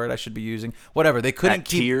that the word I should be using? Whatever. They couldn't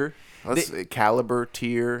keep tier. Caliber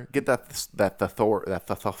tier. Get the thesaurus.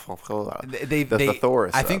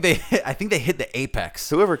 I think they hit the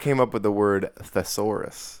apex. Whoever came up with the word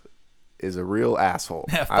thesaurus is a real asshole.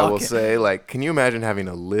 Yeah, I will fuck it. say, like, can you imagine having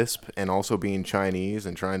a lisp and also being Chinese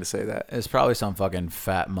and trying to say that? It's probably some fucking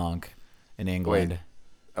fat monk in England. Wait,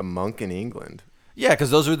 a monk in England? Yeah,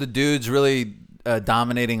 because those were the dudes really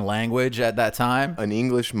dominating language at that time. An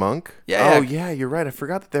English monk? Yeah. Oh, yeah, you're right. I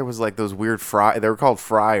forgot that there was like those weird they were called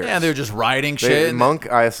friars. Yeah, they were just writing shit.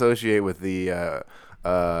 Monk I associate with the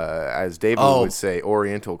as David would say,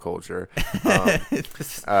 Oriental culture. But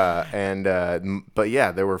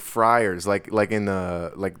yeah, there were friars, like in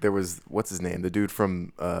there was, what's his name? The dude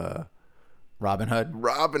from Robin Hood.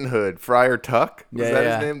 Robin Hood, Friar Tuck. Was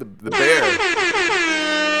that his name? The bear.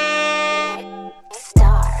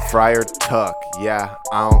 Friar Tuck. Yeah,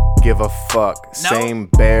 I don't give a fuck. No. Same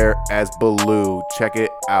bear as Baloo. Check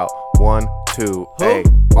it out. 1, 2. Hey.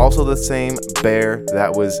 Also the same bear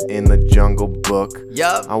that was in the Jungle Book.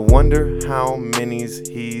 Yup. I wonder how many's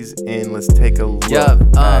he's in. Let's take a look. Yup.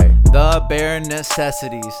 Hey. The bare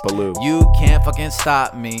necessities. Baloo. You can't fucking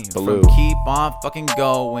stop me Baloo. from keep on fucking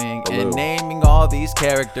going Baloo. and naming all these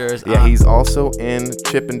characters. Yeah, he's also in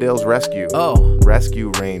Chippendale's Rescue. Oh.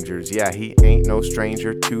 Rescue Rangers. Yeah, he ain't no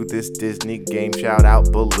stranger to this Disney game. Shout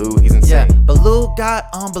out Baloo. He's insane. Yeah, Baloo got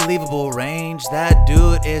unbelievable range. That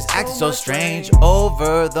dude is acting so strange.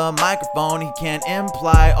 Over the microphone, he can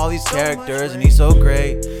imply all these characters, and he's so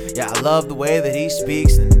great. Yeah, I love the way that he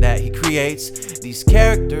speaks and that he creates these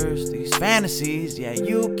characters, these fantasies. Yeah,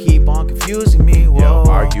 you keep on confusing me. Whoa. Yo,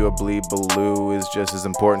 arguably, Baloo is just as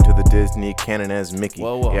important to the Disney canon as Mickey.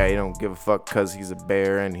 Whoa. Yeah, you don't give a fuck because he's a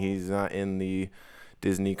bear and he's not in the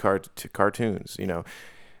Disney cartoons, you know.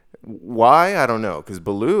 Why? I don't know, because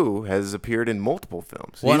Baloo has appeared in multiple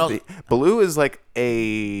films. Well, Baloo is like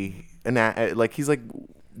a he's like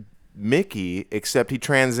Mickey, except he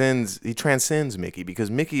transcends Mickey, because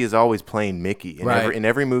Mickey is always playing Mickey in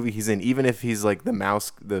every movie he's in. Even if he's like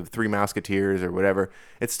the Three Musketeers or whatever,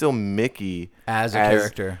 it's still Mickey as a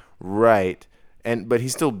character, right? But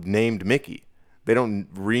he's still named Mickey. They don't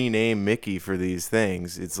rename Mickey for these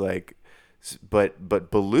things. It's like, but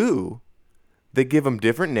Baloo, they give him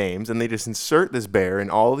different names and they just insert this bear in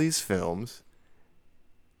all these films.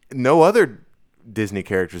 No other Disney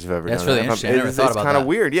characters have ever done That's really that. interesting. I never thought about It's kind that. of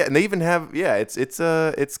weird. Yeah, and they even have it's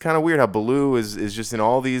kind of weird how Baloo is just in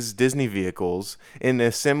all these Disney vehicles in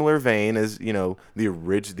a similar vein as,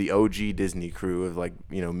 the OG Disney crew of like,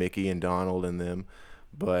 Mickey and Donald and them.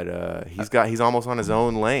 But he's almost on his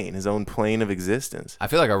own lane, his own plane of existence. I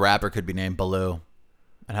feel like a rapper could be named Baloo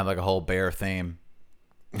and have like a whole bear theme.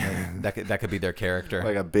 That could be their character.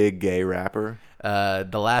 Like a big gay rapper. The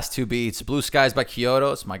last two beats, Blue Skies by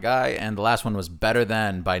Kyoto, it's my guy, and the last one was Better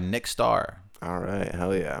Than by Nick Starr. All right,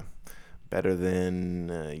 hell yeah. Better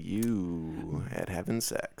than you at having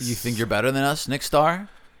sex. You think you're better than us, Nick Starr?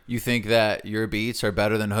 You think that your beats are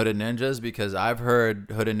better than Hooded Ninja's? Because I've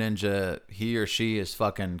heard Hooded Ninja, he or she is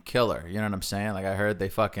fucking killer. You know what I'm saying? Like I heard they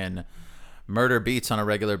fucking murder beats on a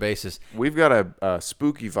regular basis. We've got a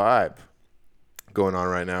spooky vibe going on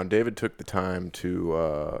right now. David took the time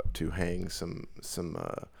to hang some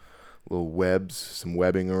little webs, some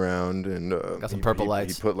webbing around, and Got some purple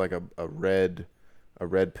lights. He put like a red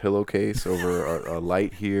pillowcase over a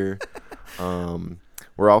light here.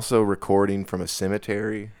 We're also recording from a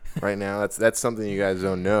cemetery right now. That's something you guys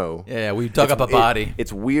don't know. Yeah, we dug up a body.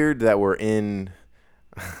 It's weird that we're in.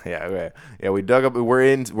 Yeah, we dug up. We're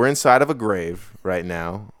inside of a grave right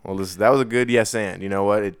now. Well, that was a good yes and. You know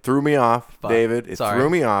what? It threw me off, David. It threw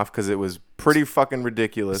me off because it was pretty fucking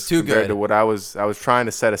ridiculous. It's too compared good to what I was trying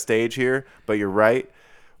to set a stage here. But you're right.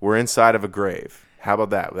 We're inside of a grave. How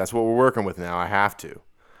about that? That's what we're working with now. I have to.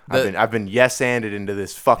 I've been yes-anded into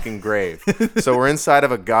this fucking grave. So we're inside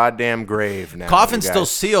of a goddamn grave now. Coffin's still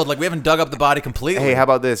sealed. Like we haven't dug up the body completely. Hey, how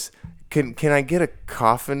about this? Can I get a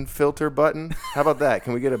coffin filter button? How about that?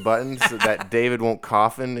 Can we get a button so that David won't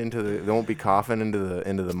coffin into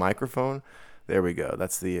the microphone? There we go.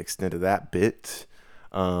 That's the extent of that bit.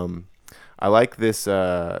 I like this.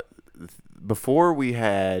 Before we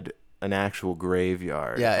had an actual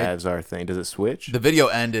graveyard as our thing. Does it switch? The video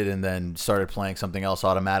ended and then started playing something else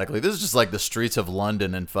automatically. This is just like the streets of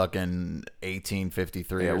London in fucking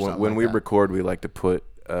 1853 or something. When like we that. record, we like to put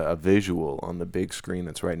a visual on the big screen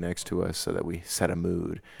that's right next to us so that we set a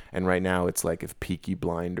mood. And right now it's like if it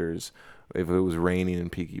was raining in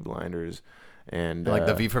Peaky Blinders. And like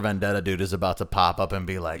the V for Vendetta dude is about to pop up and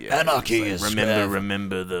be like, anarchy is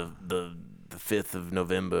remember the 5th of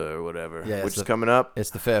November or whatever, which is coming up.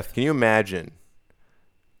 It's the 5th. Can you imagine?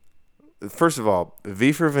 First of all,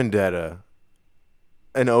 V for Vendetta,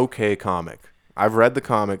 an okay comic. I've read the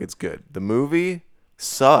comic. It's good. The movie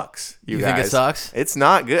sucks. You guys. Think it sucks? It's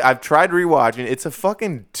not good. I've tried rewatching. It's a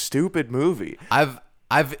fucking stupid movie.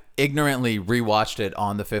 I've ignorantly rewatched it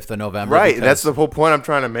on the 5th of November. Right. That's the whole point I'm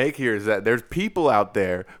trying to make here is that there's people out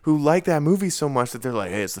there who like that movie so much that they're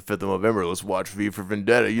like, hey, it's the 5th of November. Let's watch V for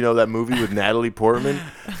Vendetta. You know that movie with Natalie Portman?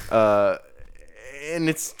 And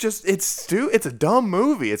it's a dumb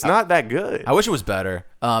movie. It's not that good. I wish it was better.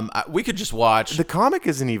 We could just watch. The comic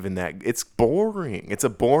isn't even that. It's boring. It's a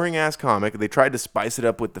boring ass comic. They tried to spice it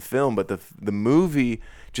up with the film, but the movie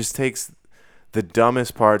just takes the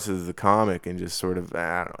dumbest parts of the comic and just sort of,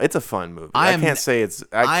 I don't know. It's a fun movie. I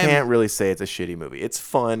can't really say it's a shitty movie. It's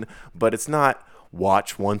fun, but it's not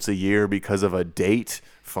watch once a year because of a date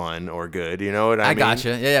fun or good. You know what I mean? I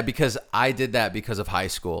gotcha. Yeah, because I did that because of high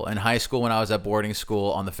school. In high school, when I was at boarding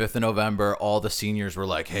school on the 5th of November, all the seniors were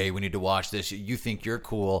like, hey, we need to watch this. You think you're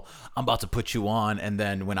cool. I'm about to put you on. And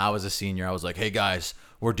then when I was a senior, I was like, hey, guys,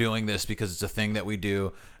 we're doing this because it's a thing that we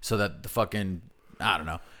do so that the fucking, I don't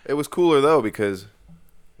know. It was cooler though because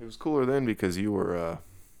you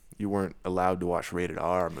weren't allowed to watch rated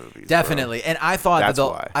R movies. Definitely. Bro. And I thought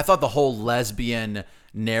why. I thought the whole lesbian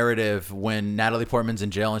narrative when Natalie Portman's in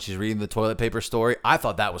jail and she's reading the toilet paper story, I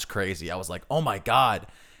thought that was crazy. I was like, "Oh my god."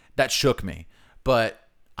 That shook me. But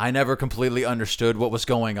I never completely understood what was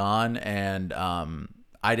going on and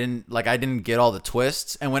I didn't get all the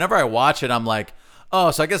twists. And whenever I watch it, I'm like, "Oh,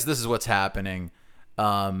 so I guess this is what's happening."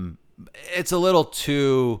 It's a little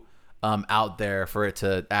too out there for it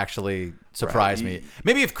to actually surprise me.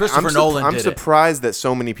 Maybe if Christopher Nolan did it. I'm surprised that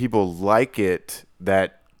so many people like it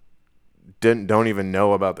that don't even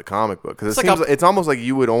know about the comic book. Because it's almost like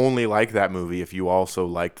you would only like that movie if you also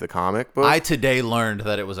liked the comic book. I today learned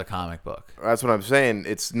that it was a comic book. That's what I'm saying.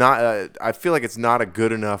 It's not. I feel like it's not a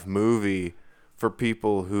good enough movie for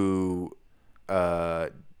people who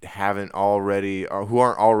haven't already or who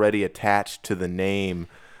aren't already attached to the name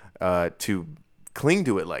to cling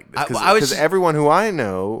to it like this. Because everyone who I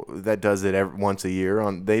know that does it once a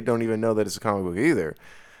year, they don't even know that it's a comic book either.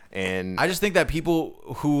 And I just think that people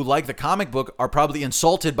who like the comic book are probably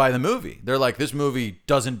insulted by the movie. They're like, this movie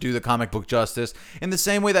doesn't do the comic book justice. In the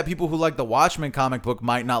same way that people who like the Watchmen comic book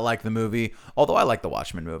might not like the movie, although I like the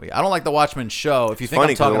Watchmen movie. I don't like the Watchmen show. If you think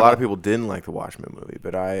funny I'm talking because a lot about of people didn't like the Watchmen movie,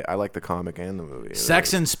 but I like the comic and the movie.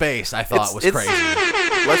 Sex in Space, I thought was crazy.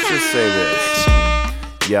 Let's just say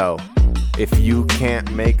this. Yo, if you can't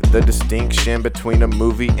make the distinction between a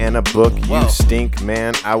movie and a book, Whoa. you stink,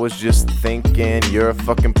 man. I was just thinking you're a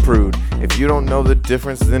fucking prude. If you don't know the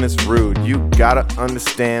difference, then it's rude. You gotta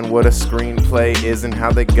understand what a screenplay is and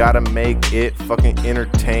how they gotta make it fucking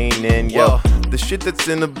entertaining. Yo, Whoa. the shit that's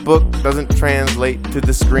in the book doesn't translate to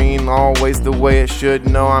the screen always the way it should.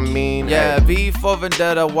 No, I mean, Yeah, hey. V for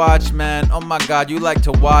Vendetta, Watchmen. Oh my God, you like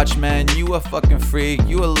to watch, man. You a fucking freak.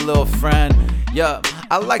 You a little friend. Yeah,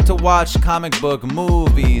 I like to watch comic book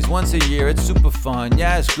movies once a year. It's super fun.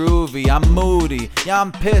 Yeah, it's groovy. I'm moody. Yeah,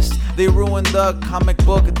 I'm pissed. They ruined the comic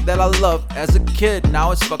book that I loved as a kid.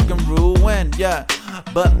 Now it's fucking ruined. Yeah,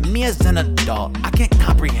 but me as an adult, I can't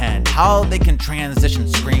comprehend how they can transition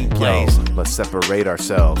screenplays. Yo, let's separate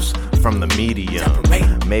ourselves from the medium.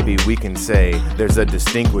 Separate. Maybe we can say there's a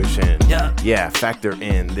distinguishing. Yeah. Factor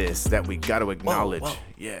in this that we got to acknowledge. whoa.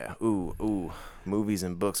 Yeah, ooh. Movies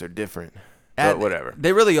and books are different. But whatever.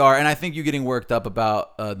 They really are, and I think you getting worked up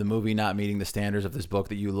about the movie not meeting the standards of this book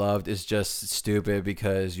that you loved is just stupid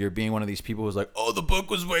because you're being one of these people who's like, oh, the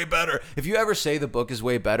book was way better. If you ever say the book is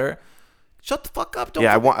way better, shut the fuck up. Don't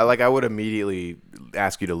Yeah, I would immediately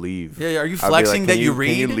ask you to leave. Yeah, are you I'd be flexing like, that "Can you Can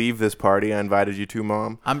read?" you leave this party I invited you to,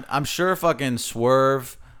 Mom? I'm sure fucking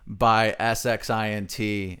Swerve by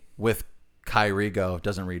SXINT with Kyrigo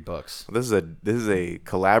doesn't read books. This is a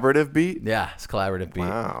collaborative beat. Yeah, it's a collaborative beat.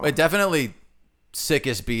 Wow. It definitely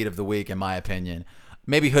sickest beat of the week in my opinion.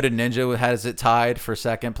 Maybe Hooded Ninja has it tied for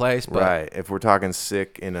second place, but Right. If we're talking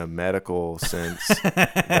sick in a medical sense,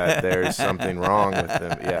 that there's something wrong with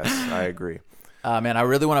them. Yes, I agree. Man, I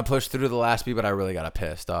really want to push through to the last beat, but I really got to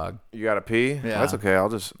piss, dog. You got to pee? Yeah. That's okay.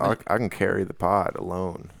 I can carry the pod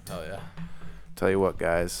alone. Oh yeah. Tell you what,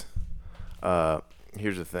 guys.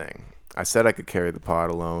 Here's the thing. I said I could carry the pod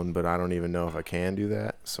alone, but I don't even know if I can do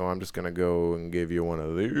that. So I'm just gonna go and give you one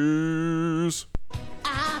of these.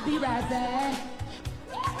 I'll be right back.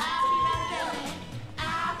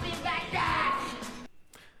 I'll be back.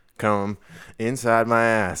 Come inside my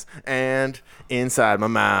ass and inside my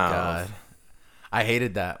mouth. God. I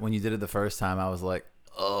hated that. When you did it the first time, I was like,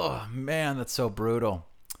 oh, man, that's so brutal.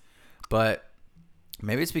 But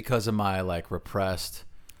maybe it's because of my, like, repressed.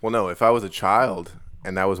 Well, no, if I was a child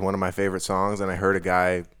and that was one of my favorite songs and I heard a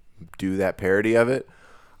guy do that parody of it,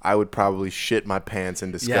 I would probably shit my pants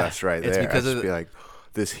in disgust right it's there. because I'd of just be like,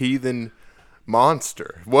 this heathen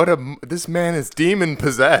monster. This man is demon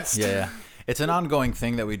possessed. Yeah. It's an ongoing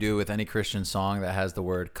thing that we do with any Christian song that has the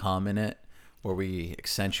word come in it, where we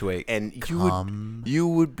accentuate And come. you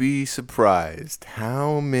would be surprised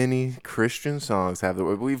how many Christian songs have the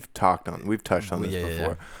word. We've touched on this Yeah.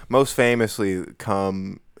 before. Most famously,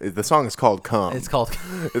 "Come." The song is called "Come." It's called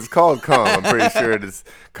It's called "Come." I'm pretty sure it is.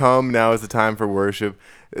 Come, now is the time for worship.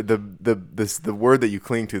 The word that you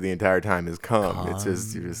cling to the entire time is "come." It's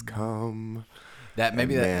just you just come. that.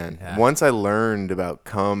 Maybe Man, that. Yeah. once I learned about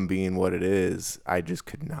 "come" being what it is, I just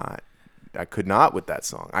could not. I could not with that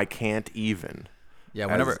song. I can't even. Yeah,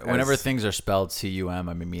 as- whenever as- things are spelled cum,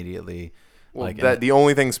 I'm immediately Well, like the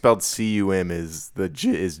only thing spelled cum is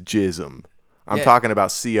is jism. I'm Yeah. talking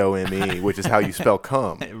about COME, which is how you spell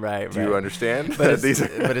cum. right. Do you understand? But, These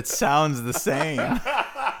but it sounds the same.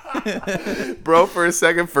 bro, for a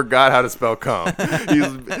second, forgot how to spell cum.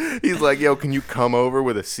 He's like, yo, can you come over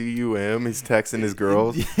with a cum? He's texting his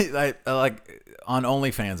girls. like on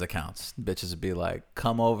OnlyFans accounts, bitches would be like,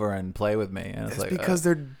 "Come over and play with me," and it's It's like because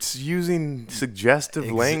they're using suggestive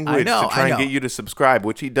I language know, to try I and know. get you to subscribe,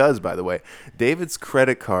 which he does, by the way. David's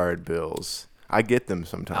credit card bills, I get them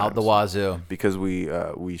sometimes. out the wazoo. because we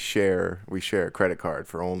share a credit card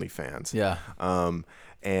for OnlyFans. Yeah.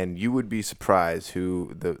 And you would be surprised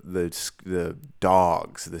who the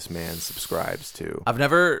dogs this man subscribes to. I've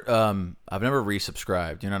never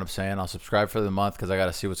resubscribed. You know what I'm saying? I'll subscribe for the month because I got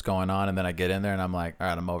to see what's going on, and then I get in there and I'm like, all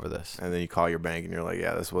right, I'm over this. And then you call your bank and you're like,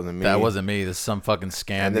 yeah, this wasn't me. That wasn't me. This is some fucking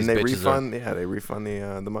scam. And then These they bitches are- refund. They refund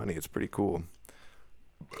the money. It's pretty cool.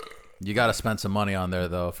 You got to spend some money on there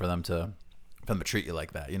though for them to treat you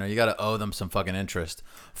like that. You know, you got to owe them some fucking interest.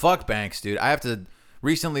 Fuck banks, dude.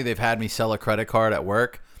 Recently they've had me sell a credit card at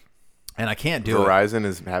work, and I can't do it. Verizon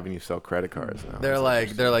is having you sell credit cards now. They're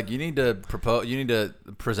like, you need to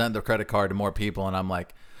present the credit card to more people, and I'm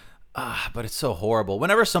like, but it's so horrible.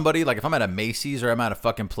 Whenever somebody, like, if I'm at a Macy's or I'm at a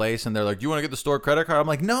fucking place and they're like, you want to get the store credit card? I'm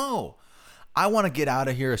like, no, I want to get out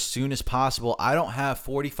of here as soon as possible. I don't have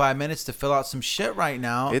 45 minutes to fill out some shit right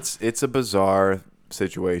now. It's a bizarre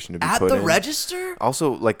situation to be at put the in. register.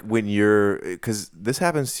 Also, like when because this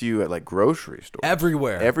happens to you at like grocery stores.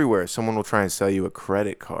 Everywhere, someone will try and sell you a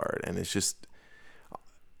credit card, and it's just,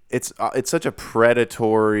 it's such a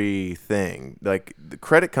predatory thing. Like the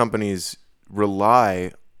credit companies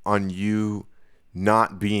rely on you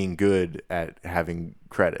not being good at having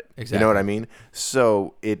credit. Exactly. You know what I mean?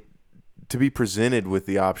 So to be presented with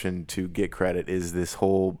the option to get credit is this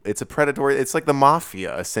whole, it's a predatory, it's like the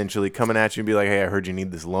mafia essentially coming at you and be like, hey, I heard you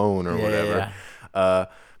need this loan or whatever. Yeah.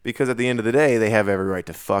 Because at the end of the day, they have every right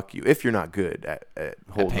to fuck you if you're not good at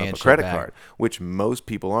holding paying up a shit credit back. card, which most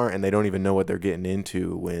people aren't, and they don't even know what they're getting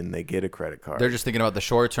into when they get a credit card. They're just thinking about the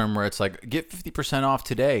short term, where it's like, get 50% off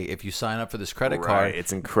today if you sign up for this credit card. Right,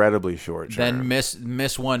 it's incredibly short term. Then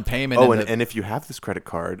miss one payment. Oh, and if you have this credit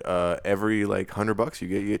card, every like $100 you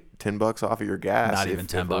get $10 off of your gas. not even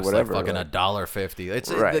 $10, or whatever, like fucking like, $1.50.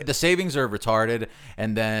 It's Right. the savings are retarded,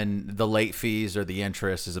 and then the late fees or the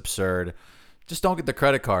interest is absurd. Just don't get the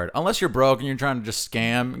credit card unless you're broke and you're trying to just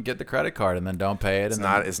scam and get the credit card and then don't pay it. It's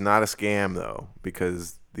not a scam though,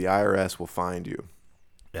 because the IRS will find you.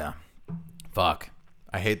 Yeah. Fuck.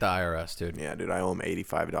 I hate the IRS, dude. Yeah, dude, I owe them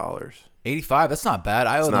 $85. 85. That's not bad.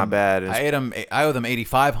 I owe them, not bad. I owe them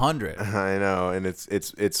 8,500. I know, and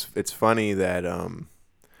it's funny that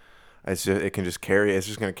it's just, it can just carry. It's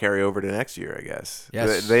just going to carry over to next year, I guess.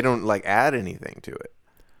 Yes. They don't like add anything to it.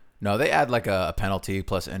 No, they add like a penalty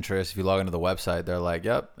plus interest. If you log into the website, they're like,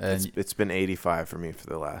 yep. And It's been 85 for me for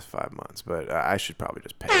the last 5 months, but I should probably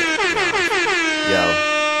just pay it.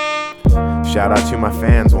 Yo, shout out to my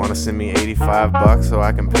fans. Want to send me $85 so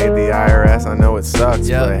I can pay the IRS? I know it sucks,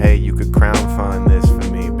 Yeah. but hey, you could crowdfund this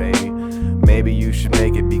for me, baby. Maybe you should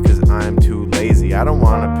make it because I'm too lazy. I don't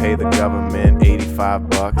want to pay the government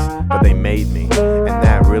 $85, but they made me, and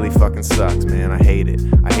that really fucking sucks, man. I hate it.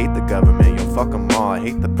 I hate the government. Yo, fuck them all. I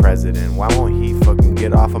hate the president. Why won't he fucking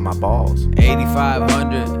get off of my balls?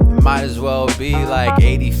 8,500 might as well be like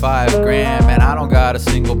 85 grand. Man, I don't got a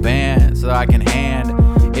single band, so I can hand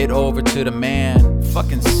it over to the man.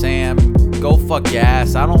 Fucking Sam, go fuck your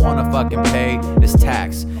ass. I don't wanna fucking pay this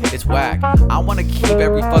tax. It's whack. I wanna keep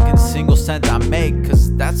every fucking single cent I make,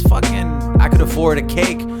 cause that's fucking, I could afford a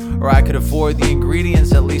cake, or I could afford the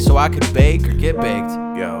ingredients at least so I could bake or get baked.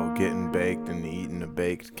 Yo, getting baked and eating a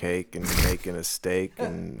baked cake and making a steak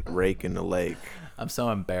and raking the lake. I'm so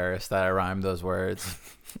embarrassed that I rhymed those words.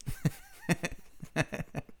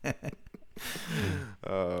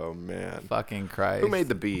 Oh man. Fucking Christ. Who made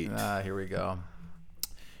the beat? Here we go.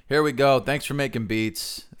 Here we go. Thanks for making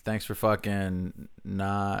beats. Thanks for fucking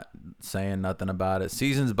not saying nothing about it.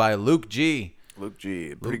 Seasons by Luke G. Luke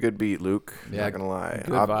G. Pretty good beat, Luke. Yeah, Not gonna lie.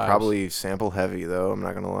 good I'll vibes. probably sample heavy though. I'm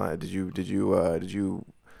not gonna lie. Did you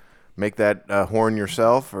make that horn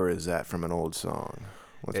yourself, or is that from an old song?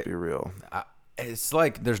 Let's be real. It's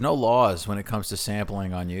like there's no laws when it comes to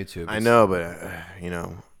sampling on YouTube. I know, but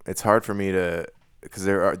it's hard for me to, because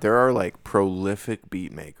there are like prolific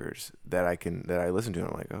beat makers that I listen to, and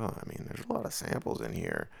I'm like, oh, I mean, there's a lot of samples in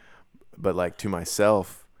here, but like to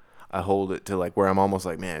myself, I hold it to like where I'm almost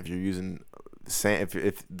like, man, if you're using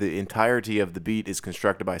if the entirety of the beat is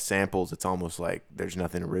constructed by samples, it's almost like there's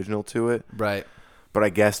nothing original to it. Right. But I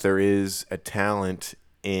guess there is a talent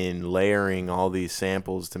in layering all these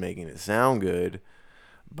samples to making it sound good.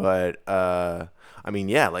 But I mean,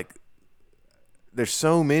 yeah, like there's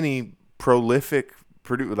so many prolific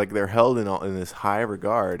like they're held in this high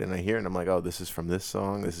regard, and I hear it and I'm like, oh, this is from this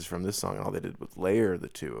song, and all they did was layer the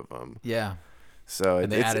two of them. Yeah. So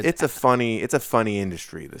And they added- it's a funny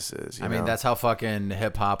industry. This is. I mean, that's how fucking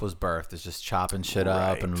hip hop was birthed. It's just chopping shit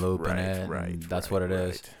up and looping it. And that's what it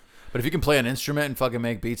is. But if you can play an instrument and fucking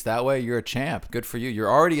make beats that way, you're a champ. Good for you. You're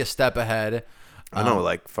already a step ahead. I know,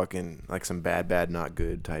 like fucking like some bad not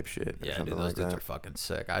good type shit. Or Yeah, something dude, those like dudes that. are fucking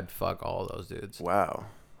sick. I'd fuck all those dudes. Wow.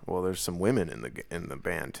 Well, there's some women in the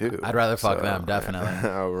band too. I'd rather fuck them, definitely.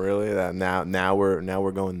 Oh, really? Now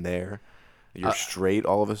we're going there. You're straight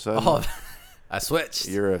all of a sudden. Oh, I switched.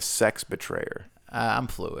 You're a sex betrayer. I'm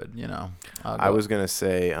fluid, you know. I was gonna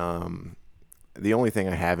say the only thing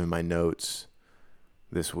I have in my notes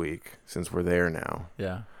this week, since we're there now.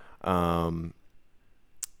 Yeah. I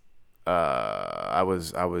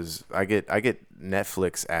get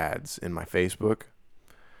Netflix ads in my Facebook,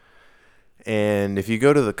 and if you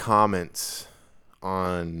go to the comments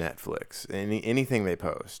on Netflix, anything they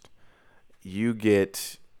post, you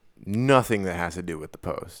get nothing that has to do with the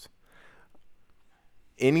post.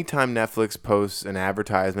 Anytime Netflix posts an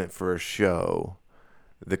advertisement for a show,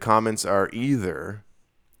 the comments are either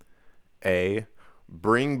A,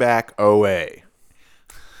 bring back OA,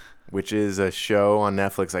 which is a show on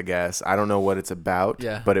Netflix, I guess. I don't know what it's about,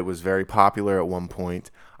 but it was very popular at one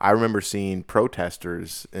point. I remember seeing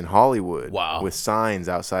protesters in Hollywood with signs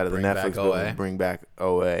outside of the Netflix building, bring back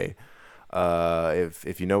OA.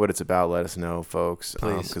 If you know what it's about, let us know, folks,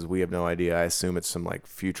 because we have no idea. I assume it's some like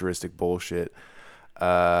futuristic bullshit.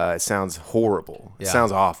 It sounds horrible. It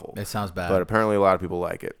sounds awful. It sounds bad. But apparently a lot of people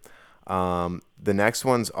like it. The next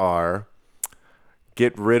ones are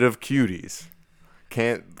get rid of cuties.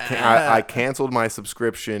 I canceled my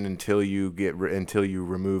subscription until you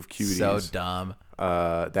remove cuties. So dumb.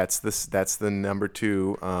 That's the number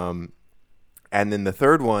 2. And then the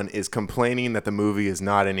third one is complaining that the movie is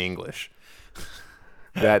not in English.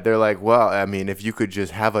 That they're like, well, I mean, if you could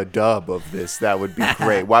just have a dub of this, that would be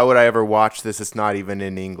great. Why would I ever watch this? It's not even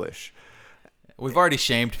in English. We've already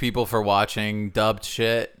shamed people for watching dubbed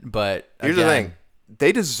shit, but here's the thing.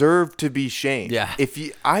 They deserve to be shamed. Yeah.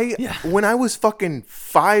 When I was fucking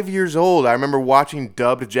 5 years old, I remember watching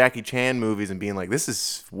dubbed Jackie Chan movies and being like, this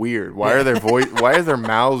is weird. Why are their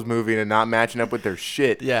mouths moving and not matching up with their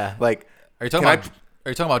shit? Yeah. Like, Are you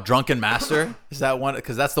talking about Drunken Master? Is that one?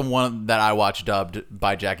 Because that's the one that I watched dubbed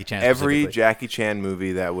by Jackie Chan. Every Jackie Chan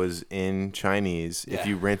movie that was in Chinese, if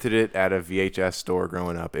you rented it at a VHS store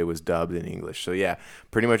growing up, it was dubbed in English. So yeah,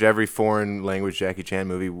 pretty much every foreign language Jackie Chan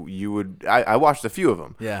movie, I watched a few of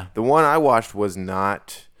them. Yeah. The one I watched was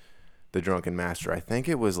not The Drunken Master. I think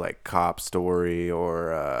it was like Cop Story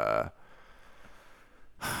or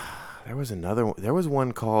there was another one. There was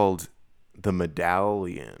one called The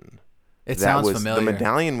Medallion. It sounds familiar. The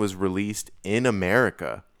Medallion was released in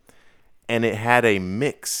America, and it had a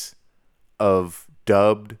mix of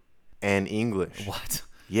dubbed and English. What?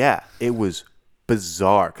 Yeah, it was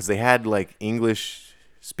bizarre because they had like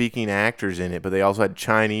English-speaking actors in it, but they also had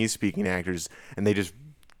Chinese-speaking actors, and they just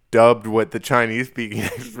dubbed what the Chinese-speaking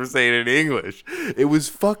actors were saying in English. It was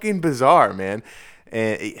fucking bizarre, man.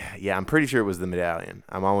 And yeah, I'm pretty sure it was The Medallion.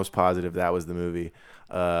 I'm almost positive that was the movie.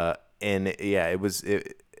 And yeah, it was.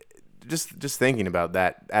 Just thinking about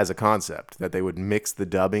that as a concept, that they would mix the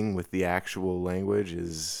dubbing with the actual language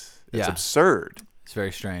it's absurd. It's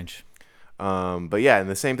very strange. But yeah, and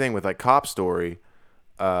the same thing with like Cop Story.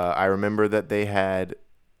 I remember that they had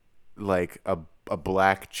like a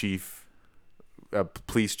black chief, a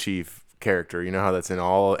police chief character. You know how that's in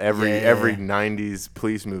every 90s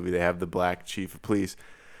police movie, they have the black chief of police.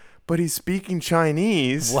 But he's speaking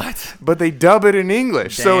Chinese. What? But they dub it in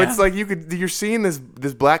English. Damn. So it's like you're seeing this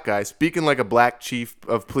black guy speaking like a black chief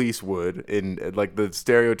of police would, in like the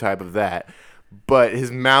stereotype of that. But his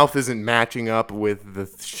mouth isn't matching up with the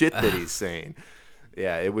shit that he's saying.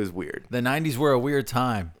 Yeah, it was weird. The 90s were a weird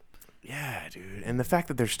time. Yeah, dude. And the fact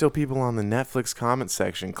that there's still people on the Netflix comment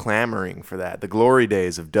section clamoring for that. The glory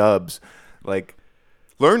days of dubs. Like,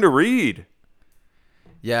 learn to read.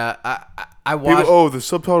 Yeah, I watched. People, the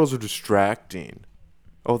subtitles are distracting.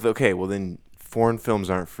 Okay. Well, then foreign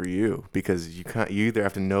films aren't for you because you either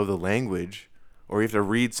have to know the language or you have to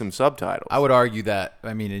read some subtitles. I would argue that.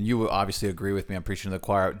 I mean, and you would obviously agree with me. I'm preaching to the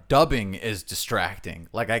choir. Dubbing is distracting.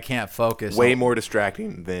 Like I can't focus. Way more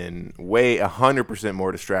distracting than 100%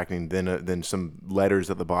 more distracting than some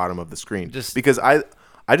letters at the bottom of the screen. Because I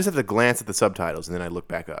just have to glance at the subtitles and then I look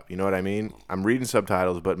back up. You know what I mean? I'm reading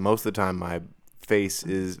subtitles, but most of the time my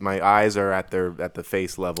eyes are at the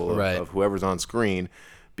face level of whoever's on screen,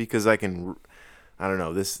 because I don't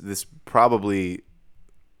know, these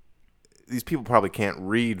people probably can't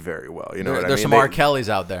read very well. You know what I mean? There's some R. Kellys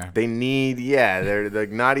out there. They need, they're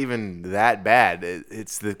like not even that bad.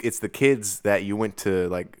 It's the kids that you went to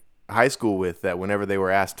like high school with that whenever they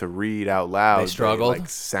were asked to read out loud, they struggled. They, like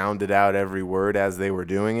sounded out every word as they were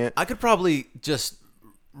doing it. I could probably just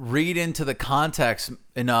read into the context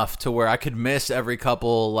enough to where I could miss every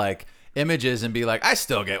couple like images and be like, I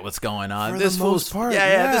still get what's going on. This fool's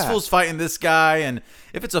this fool's fighting this guy, and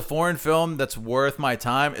if it's a foreign film that's worth my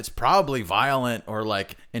time, it's probably violent or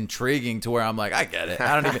like intriguing to where I'm like, I get it.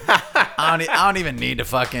 I don't even need to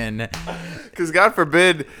fucking. Because God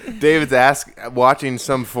forbid David's watching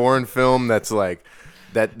some foreign film that's like.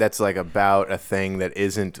 That's like about a thing that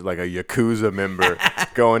isn't like a Yakuza member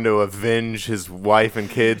going to avenge his wife and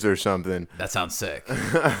kids or something. That sounds sick.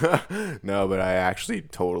 No, but I actually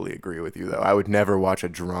totally agree with you, though. I would never watch a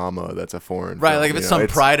drama that's a foreign right, film. like if it's some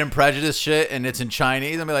Pride and Prejudice shit and it's in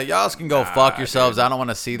Chinese, I'd be like, y'all can go fuck yourselves. Dude. I don't want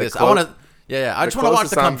to see this. I want to. Yeah. I The just want to watch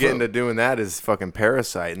closest the I'm Kung getting Fu. to doing that is fucking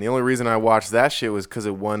Parasite, and the only reason I watched that shit was because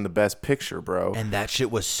it won the Best Picture, bro. And that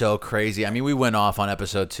shit was so crazy. I mean, we went off on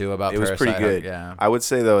episode 2 about It was Parasite. pretty good. Yeah. I would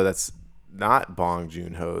say though that's not Bong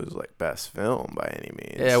Joon-ho's like best film by any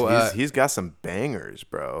means. Yeah, well, he's got some bangers,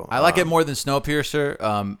 bro. I like it more than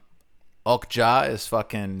Snowpiercer. Okja is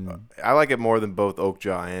fucking. I like it more than both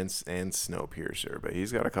Okja and Snowpiercer, but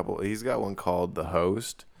he's got a couple. He's got one called The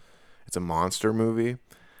Host. It's a monster movie.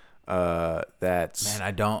 That's Man,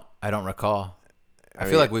 I don't recall. I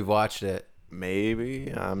feel mean, like we've watched it.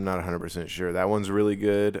 maybe I'm not 100% sure. That one's really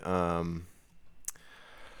good.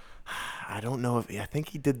 I don't know if I think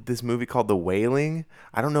he did this movie called The Wailing.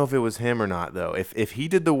 I don't know if it was him or not though. If he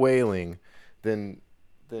did The Wailing, then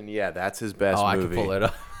yeah, that's his best I movie. can pull it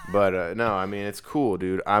up. But no, I mean it's cool,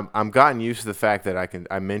 dude. I'm gotten used to the fact that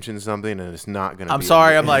I mention something and it's not gonna. I'm be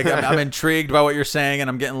sorry. I'm intrigued by what you're saying, and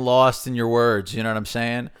I'm getting lost in your words. You know what I'm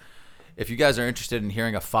saying? If you guys are interested in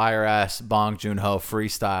hearing a fire ass Bong Joon-ho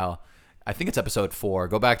freestyle, I think it's episode 4.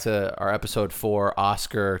 Go back to our episode 4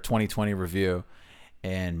 Oscar 2020 review,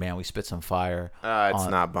 and man, we spit some fire. It's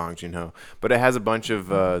not Bong Joon-ho, but it has a bunch of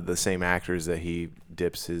the same actors that he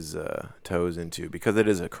dips his toes into because it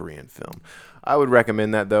is a Korean film. I would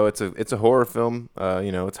recommend that though. It's a horror film.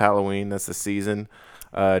 It's Halloween. That's the season.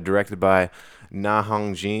 Directed by Na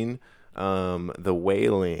Hong Jin. The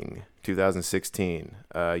Wailing, 2016.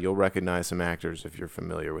 You'll recognize some actors if you're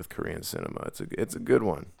familiar with Korean cinema. It's a good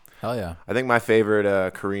one. Hell yeah. I think my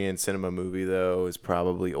favorite Korean cinema movie though is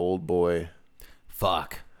probably Old Boy.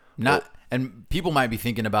 Fuck. And people might be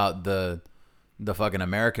thinking about the fucking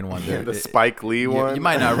American one. The Spike Lee one. You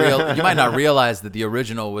might not realize that the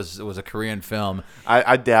original was a Korean film.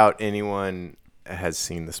 I doubt anyone has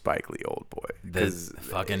seen the Spike Lee Old Boy.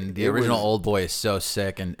 The original Old Boy is so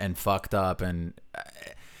sick and fucked up, and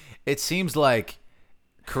it seems like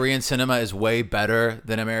Korean cinema is way better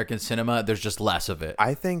than American cinema. There's just less of it.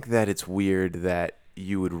 I think that it's weird that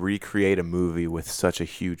you would recreate a movie with such a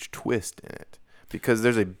huge twist in it. Because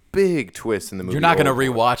there's a big twist in the movie. You're not going to Old Boy.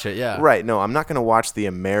 rewatch it, yeah. Right. No, I'm not going to watch the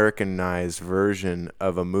Americanized version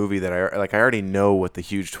of a movie that I already know what the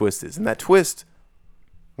huge twist is. And that twist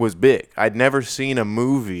was big. I'd never seen a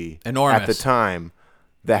movie Enormous. at the time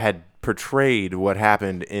that had portrayed what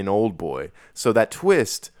happened in Old Boy. So that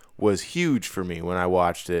twist was huge for me when I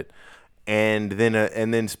watched it. And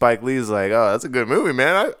then Spike Lee's like, "Oh, that's a good movie,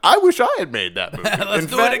 man. I wish I had made that movie. Let's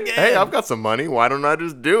do it again. Hey, I've got some money. Why don't I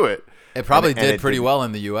just do it?" It probably And did it pretty didn't. well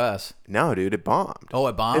in the U.S. No, dude, it bombed. Oh,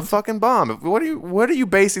 it bombed? It fucking bombed. What are you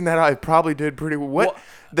basing that on? It probably did pretty well. Well-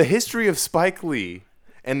 The history of Spike Lee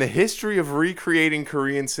and the history of recreating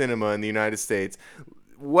Korean cinema in the United States.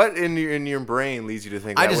 What in your brain leads you to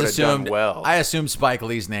think that would have done well? I assumed Spike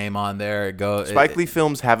Lee's name on there. Spike Lee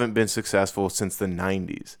films haven't been successful since the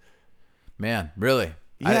 90s. Man, really?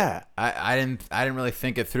 Yeah. I didn't really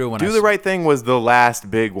think it through when Do the Right Thing was the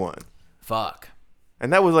last big one. Fuck.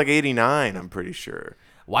 And that was like 89, I'm pretty sure.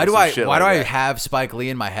 Why Or do some I shit why like do I that. have Spike Lee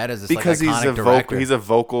in my head as this Because like iconic director? he's a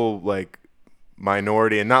vocal like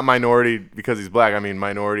minority, and not minority because he's black. I mean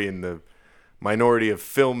minority in the minority of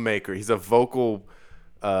filmmaker. He's a vocal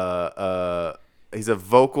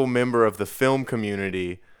member of the film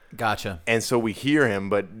community. Gotcha. And so we hear him,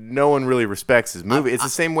 but no one really respects his movie. It's the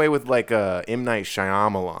same way with like M. Night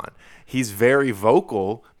Shyamalan. He's very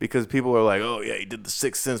vocal because people are like, "Oh yeah, he did The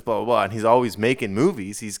Sixth Sense, blah blah blah," and he's always making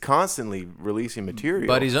movies. He's constantly releasing material,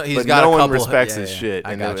 But he's but got no a one couple- respects yeah, his yeah. shit,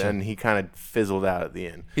 I and, gotcha. and he kind of fizzled out at the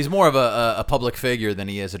end. He's more of a public figure than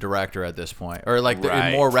he is a director at this point, or like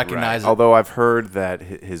more recognized. Although I've heard that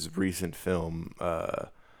his recent film,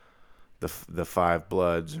 the Five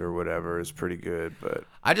Bloods or whatever, is pretty good, but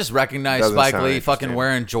I just recognize Doesn't Spike sound Lee fucking interesting.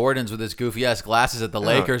 wearing Jordans with his goofy ass glasses at the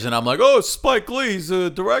Lakers, and I'm like, oh, Spike Lee's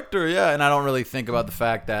a director, yeah. And I don't really think about the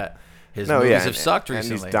fact that his movies have sucked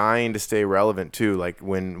recently. And he's dying to stay relevant too. Like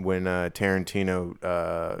when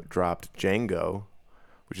Tarantino dropped Django,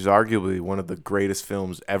 which is arguably one of the greatest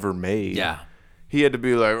films ever made. Yeah. He had to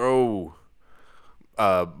be like, "Oh,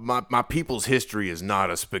 my people's history is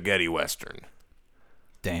not a spaghetti western,"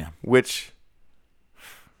 Damn. which,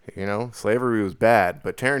 slavery was bad,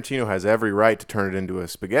 but Tarantino has every right to turn it into a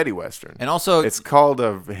spaghetti western. And also, It's called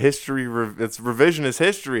a history. It's revisionist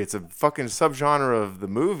history. It's a fucking subgenre of the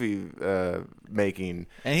movie making.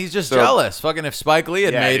 and he's just So- jealous. Fucking if Spike Lee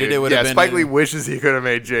had made it, it would have been. Spike Lee wishes he could have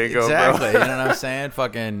made Django. Exactly. Bro. You know what I'm saying?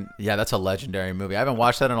 Fucking yeah, that's a legendary movie. I haven't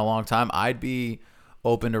watched that in a long time. I'd be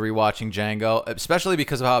open to rewatching Django, especially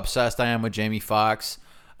because of how obsessed I am with Jamie Foxx.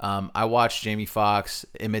 I watched Jamie Foxx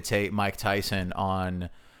imitate Mike Tyson on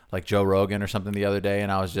like Joe Rogan or something the other day,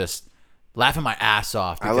 and I was just laughing my ass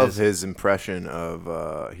off. I love his impression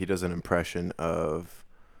of. He does an impression of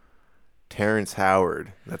Terrence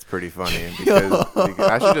Howard. That's pretty funny because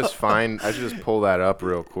I should just pull that up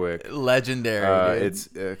real quick. Legendary. Dude. It's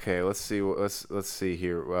okay. Let's see. Let's see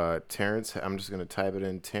here. Terrence. I'm just gonna type it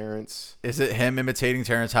in. Terrence. Is it him imitating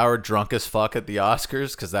Terrence Howard drunk as fuck at the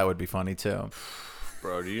Oscars? Because that would be funny too.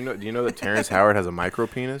 Bro, do you know that Terrence Howard has a micro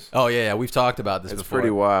penis? Oh yeah, we've talked about this It's before. pretty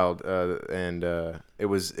wild. And it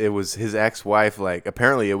was his ex-wife. Like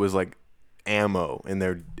apparently it was like ammo in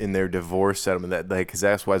their divorce settlement. That like his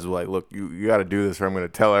ex-wives were like, look, you got to do this, or I'm going to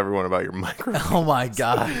tell everyone about your micro. Oh my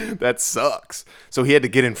god, that sucks. So he had to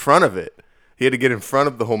get in front of it. He had to get in front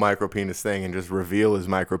of the whole micro penis thing and just reveal his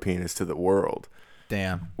micro penis to the world.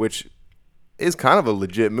 Damn. Which is kind of a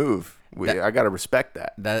legit move. I got to respect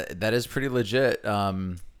that. That is pretty legit.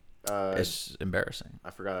 It's embarrassing. I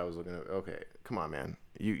forgot I was looking at. Okay, come on, man.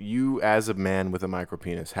 You as a man with a micro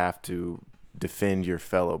penis have to defend your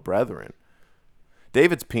fellow brethren.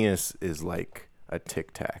 David's penis is like a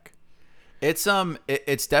Tic Tac. It's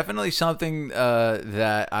definitely something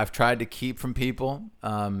that I've tried to keep from people.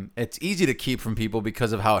 It's easy to keep from people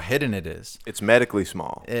because of how hidden it is. It's medically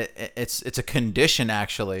small. It's a condition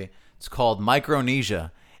actually. It's called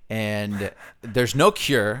micronesia, and there's no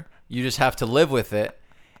cure. You just have to live with it.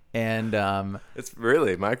 And it's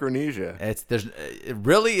really micronesia. It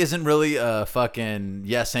really isn't really a fucking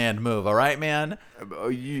yes and move. All right, man. But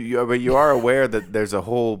you are aware that there's a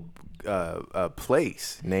whole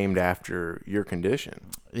place named after your condition.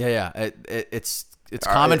 Yeah. It's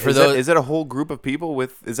common for those. Is it a whole group of people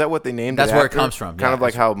with? Is that what they named? That's it where after? it comes from. Kind of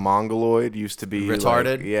like how Mongoloid used to be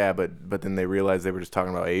retarded. Like, yeah, but then they realized they were just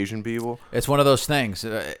talking about Asian people. It's one of those things.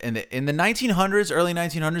 In the 1900s, early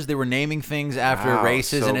 1900s, they were naming things after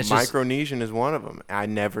races, so and it's Micronesian is one of them. I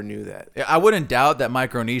never knew that. I wouldn't doubt that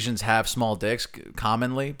Micronesians have small dicks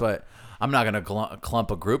commonly, but I'm not gonna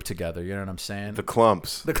clump a group together. You know what I'm saying? The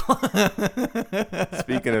clumps.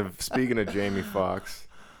 Speaking of Jamie Foxx,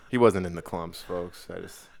 he wasn't in the clumps, folks.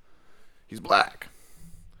 He's black.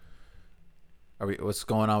 What's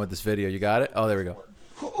going on with this video? You got it? Oh, there we go.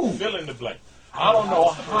 Fill in the blank. I don't know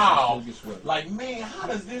how. Like, man, how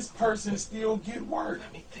does this person still get work?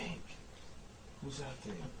 Let me think. Who's out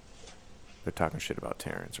there? They're talking shit about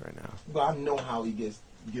Terrence right now. But I know how he gets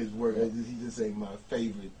work. He just ain't my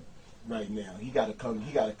favorite right now. He gotta come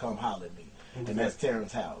holler at me. And that's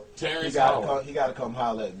Terrence Howard. He gotta come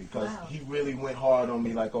holler at me because he really went hard on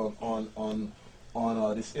me, like on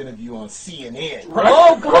this interview on CNN.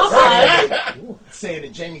 Oh God! Saying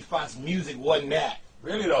that Jamie Foxx music wasn't that.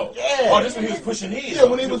 Really though? Yeah. Oh, this when he was pushing his. Yeah,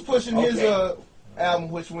 when he was pushing his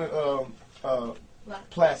album, which went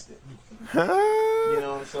Plastic. You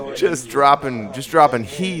know, so just dropping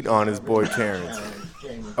heat on his boy Terrence.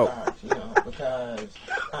 Oh. You know, because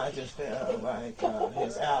I just felt like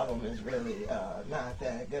his album is really not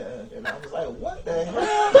that good, and I was like, what the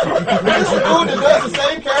hell? This dude that does the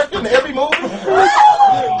same character in every movie.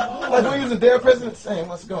 Like when he was a Dare President, saying,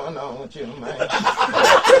 "What's going on with you, man? I'm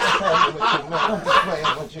just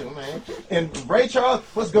playing with you, man." And Ray Charles,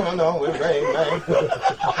 "What's going on with Ray, man?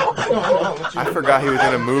 What's going on with you?" I forgot he was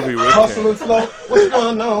in a movie with Hustle and Flow. What's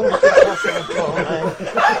going on with you? Hustle and Flow, man?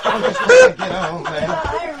 I'm just trying to get on, man.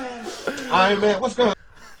 Iron Man, what's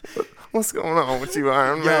going on with you,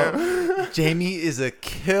 Iron Man? Jamie is a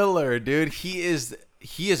killer, dude. He is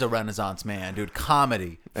a Renaissance man, dude.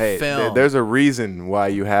 Comedy, hey, film. There's a reason why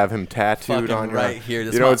you have him tattooed Fucking on your right here.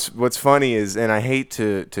 You know what's funny is, and I hate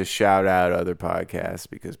to shout out other podcasts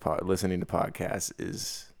because listening to podcasts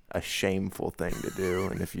is a shameful thing to do,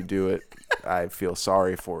 and if you do it, I feel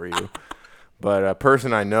sorry for you. But a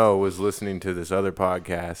person I know was listening to this other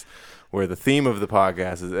podcast where the theme of the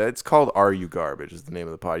podcast it's called Are You Garbage is the name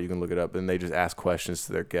of the pod. You can look it up, and they just ask questions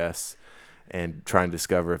to their guests and try and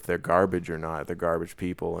discover if they're garbage or not. They're garbage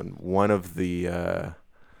people. And one of the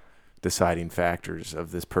deciding factors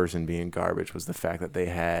of this person being garbage was the fact that they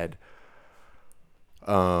had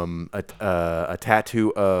a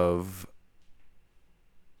tattoo of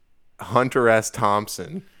Hunter S.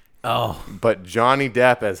 Thompson. Oh. But Johnny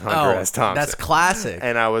Depp as Hunter S. Thompson. That's classic.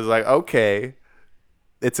 And I was like, okay.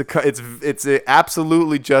 It's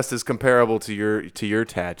absolutely just as comparable to your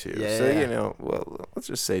tattoo. Yeah. So you know, well, let's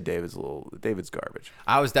just say David's garbage.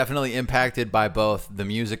 I was definitely impacted by both the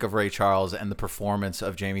music of Ray Charles and the performance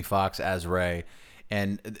of Jamie Foxx as Ray.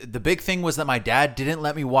 And the big thing was that my dad didn't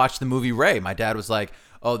let me watch the movie Ray. My dad was like,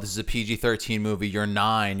 "Oh, this is a PG-13 movie. You're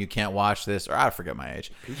 9. You can't watch this." Or I forget my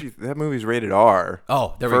age. That movie's rated R.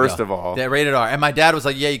 Oh, there we go. First of all, they're rated R. And my dad was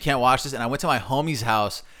like, "Yeah, you can't watch this." And I went to my homie's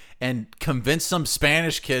house and convinced some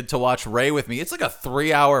Spanish kid to watch Ray with me. It's like a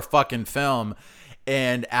 3-hour fucking film.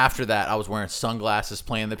 And after that, I was wearing sunglasses,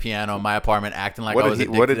 playing the piano in my apartment, acting like I was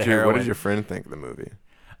addicted what to heroin. What did your friend think of the movie?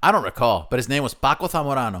 I don't recall, but his name was Paco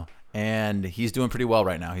Zamorano, and he's doing pretty well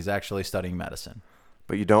right now. He's actually studying medicine.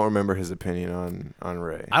 But you don't remember his opinion on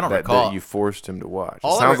Ray. I don't recall. That you forced him to watch. It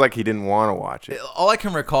All sounds like he didn't want to watch it. All I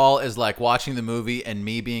can recall is like watching the movie and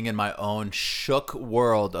me being in my own shook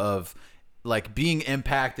world of like being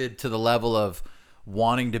impacted to the level of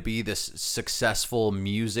wanting to be this successful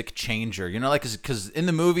music changer. You know, like because in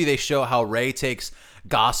the movie they show how Ray takes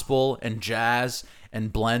gospel and jazz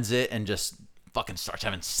and blends it and just fucking starts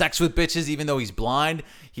having sex with bitches even though he's blind.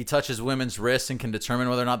 He touches women's wrists and can determine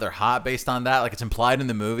whether or not they're hot based on that. Like it's implied in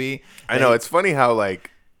the movie. I know, it's funny how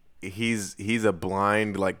like he's a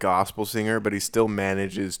blind like gospel singer, but he still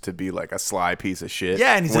manages to be like a sly piece of shit.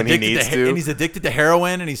 Yeah, and he's when addicted he needs and he's addicted to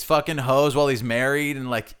heroin and he's fucking hoes while he's married and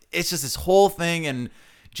like it's just this whole thing and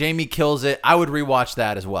Jamie kills it. I would rewatch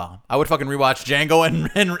that as well. I would fucking rewatch Django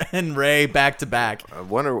and Ray back to back. I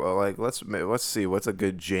wonder, like, let's see what's a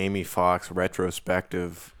good Jamie Foxx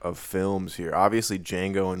retrospective of films here. Obviously,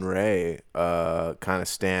 Django and Ray kind of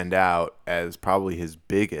stand out as probably his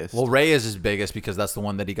biggest. Well, Ray is his biggest because that's the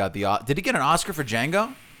one that he got the. Did he get an Oscar for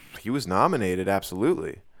Django? He was nominated,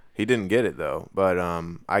 absolutely. He didn't get it though, but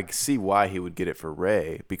I see why he would get it for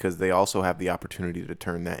Ray because they also have the opportunity to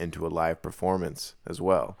turn that into a live performance as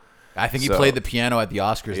well. I think he played the piano at the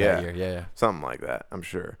Oscars that year. Yeah, something like that. I'm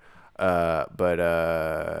sure. Yeah.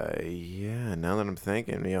 Now that I'm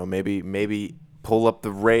thinking, you know, maybe pull up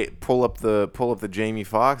the Jamie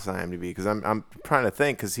Foxx IMDb because I'm trying to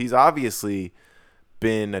think because he's obviously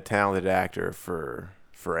been a talented actor for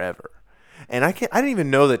forever, and I didn't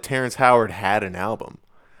even know that Terrence Howard had an album.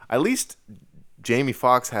 At least Jamie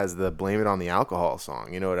Foxx has the "Blame It on the Alcohol"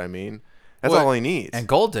 song. You know what I mean? That's all he needs. And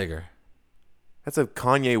Gold Digger. That's a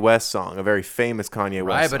Kanye West song, a very famous Kanye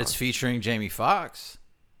West song. Right, but it's featuring Jamie Foxx.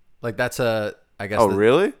 Like that's I guess. Oh,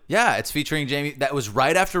 really? Yeah, it's featuring Jamie. That was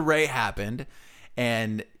right after Ray happened,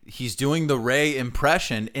 and he's doing the Ray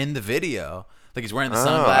impression in the video. Like he's wearing the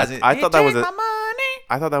sunglasses. I thought that was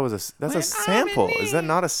a that's a sample. Is that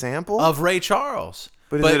not a sample of Ray Charles?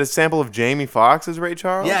 But is it a sample of Jamie Foxx as Ray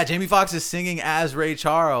Charles? Yeah, Jamie Foxx is singing as Ray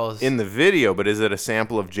Charles in the video. But is it a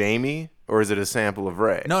sample of Jamie or is it a sample of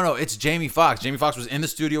Ray? No, it's Jamie Foxx. Jamie Foxx was in the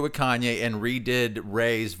studio with Kanye and redid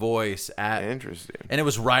Ray's voice at. Interesting. And it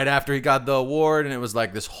was right after he got the award, and it was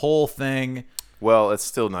like this whole thing. Well, it's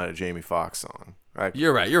still not a Jamie Foxx song. Right?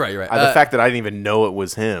 You're right. The fact that I didn't even know it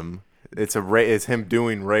was him. It's him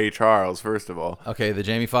doing Ray Charles, first of all. Okay, the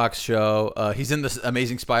Jamie Foxx show. He's in the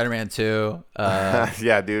Amazing Spider-Man 2.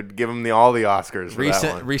 Yeah, dude, give him all the Oscars for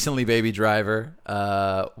that one. Recently, Baby Driver.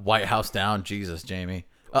 White House Down. Jesus, Jamie.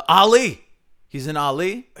 Ali. He's in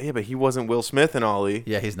Ali. Yeah, but he wasn't Will Smith in Ali.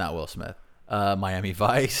 Yeah, he's not Will Smith. Miami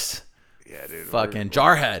Vice. Yeah, dude. Fucking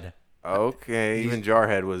Jarhead. Okay, even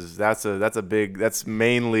Jarhead was. That's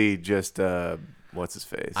mainly just. What's his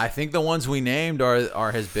face? I think the ones we named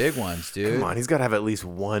are his big ones, dude. Come on, he's got to have at least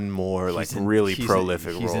one more really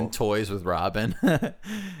prolific role. He's in Toys with Robin,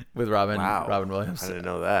 Wow. Robin Williams. I didn't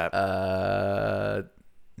know that.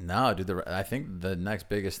 No, dude. I think the next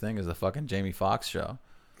biggest thing is the fucking Jamie Foxx show.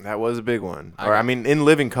 That was a big one. In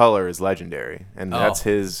Living Color is legendary, and that's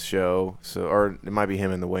his show. So, or it might be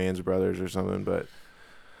him and the Wayans brothers or something, but.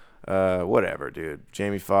 Whatever, dude.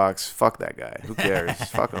 Jamie Foxx, fuck that guy. Who cares?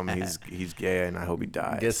 Fuck him. He's gay, and I hope he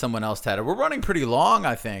dies. Get someone else tatted. We're running pretty long,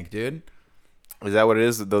 I think, dude. Is that what it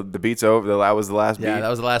is? The beat's over. That was the last beat. Yeah, that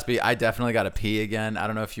was the last beat. I definitely got to pee again. I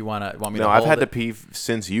don't know if you want me to. No, hold I've had it. to pee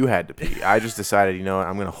since you had to pee. I just decided, you know what?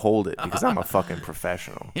 I'm gonna hold it because I'm a fucking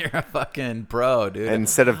professional. You're a fucking pro, dude. And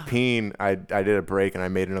instead of peeing, I did a break and I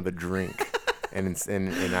made another drink. And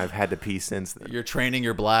I've had to pee since then. You're training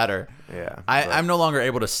your bladder. Yeah. I'm no longer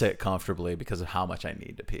able to sit comfortably because of how much I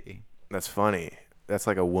need to pee. That's funny. That's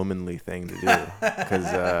like a womanly thing to do.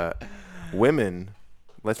 Because women,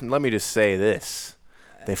 let me just say this.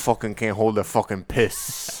 They fucking can't hold their fucking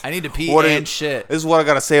piss. I need to pee shit. This is what I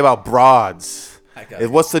got to say about broads.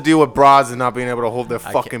 What's the deal with broads and not being able to hold their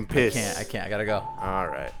fucking piss? I can't. I got to go. All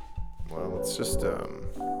right. Well, let's just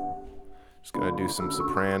gonna do some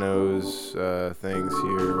Sopranos things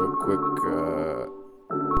here real quick.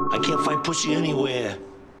 I can't find pussy anywhere.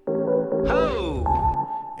 Oh!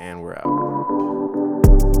 And we're out.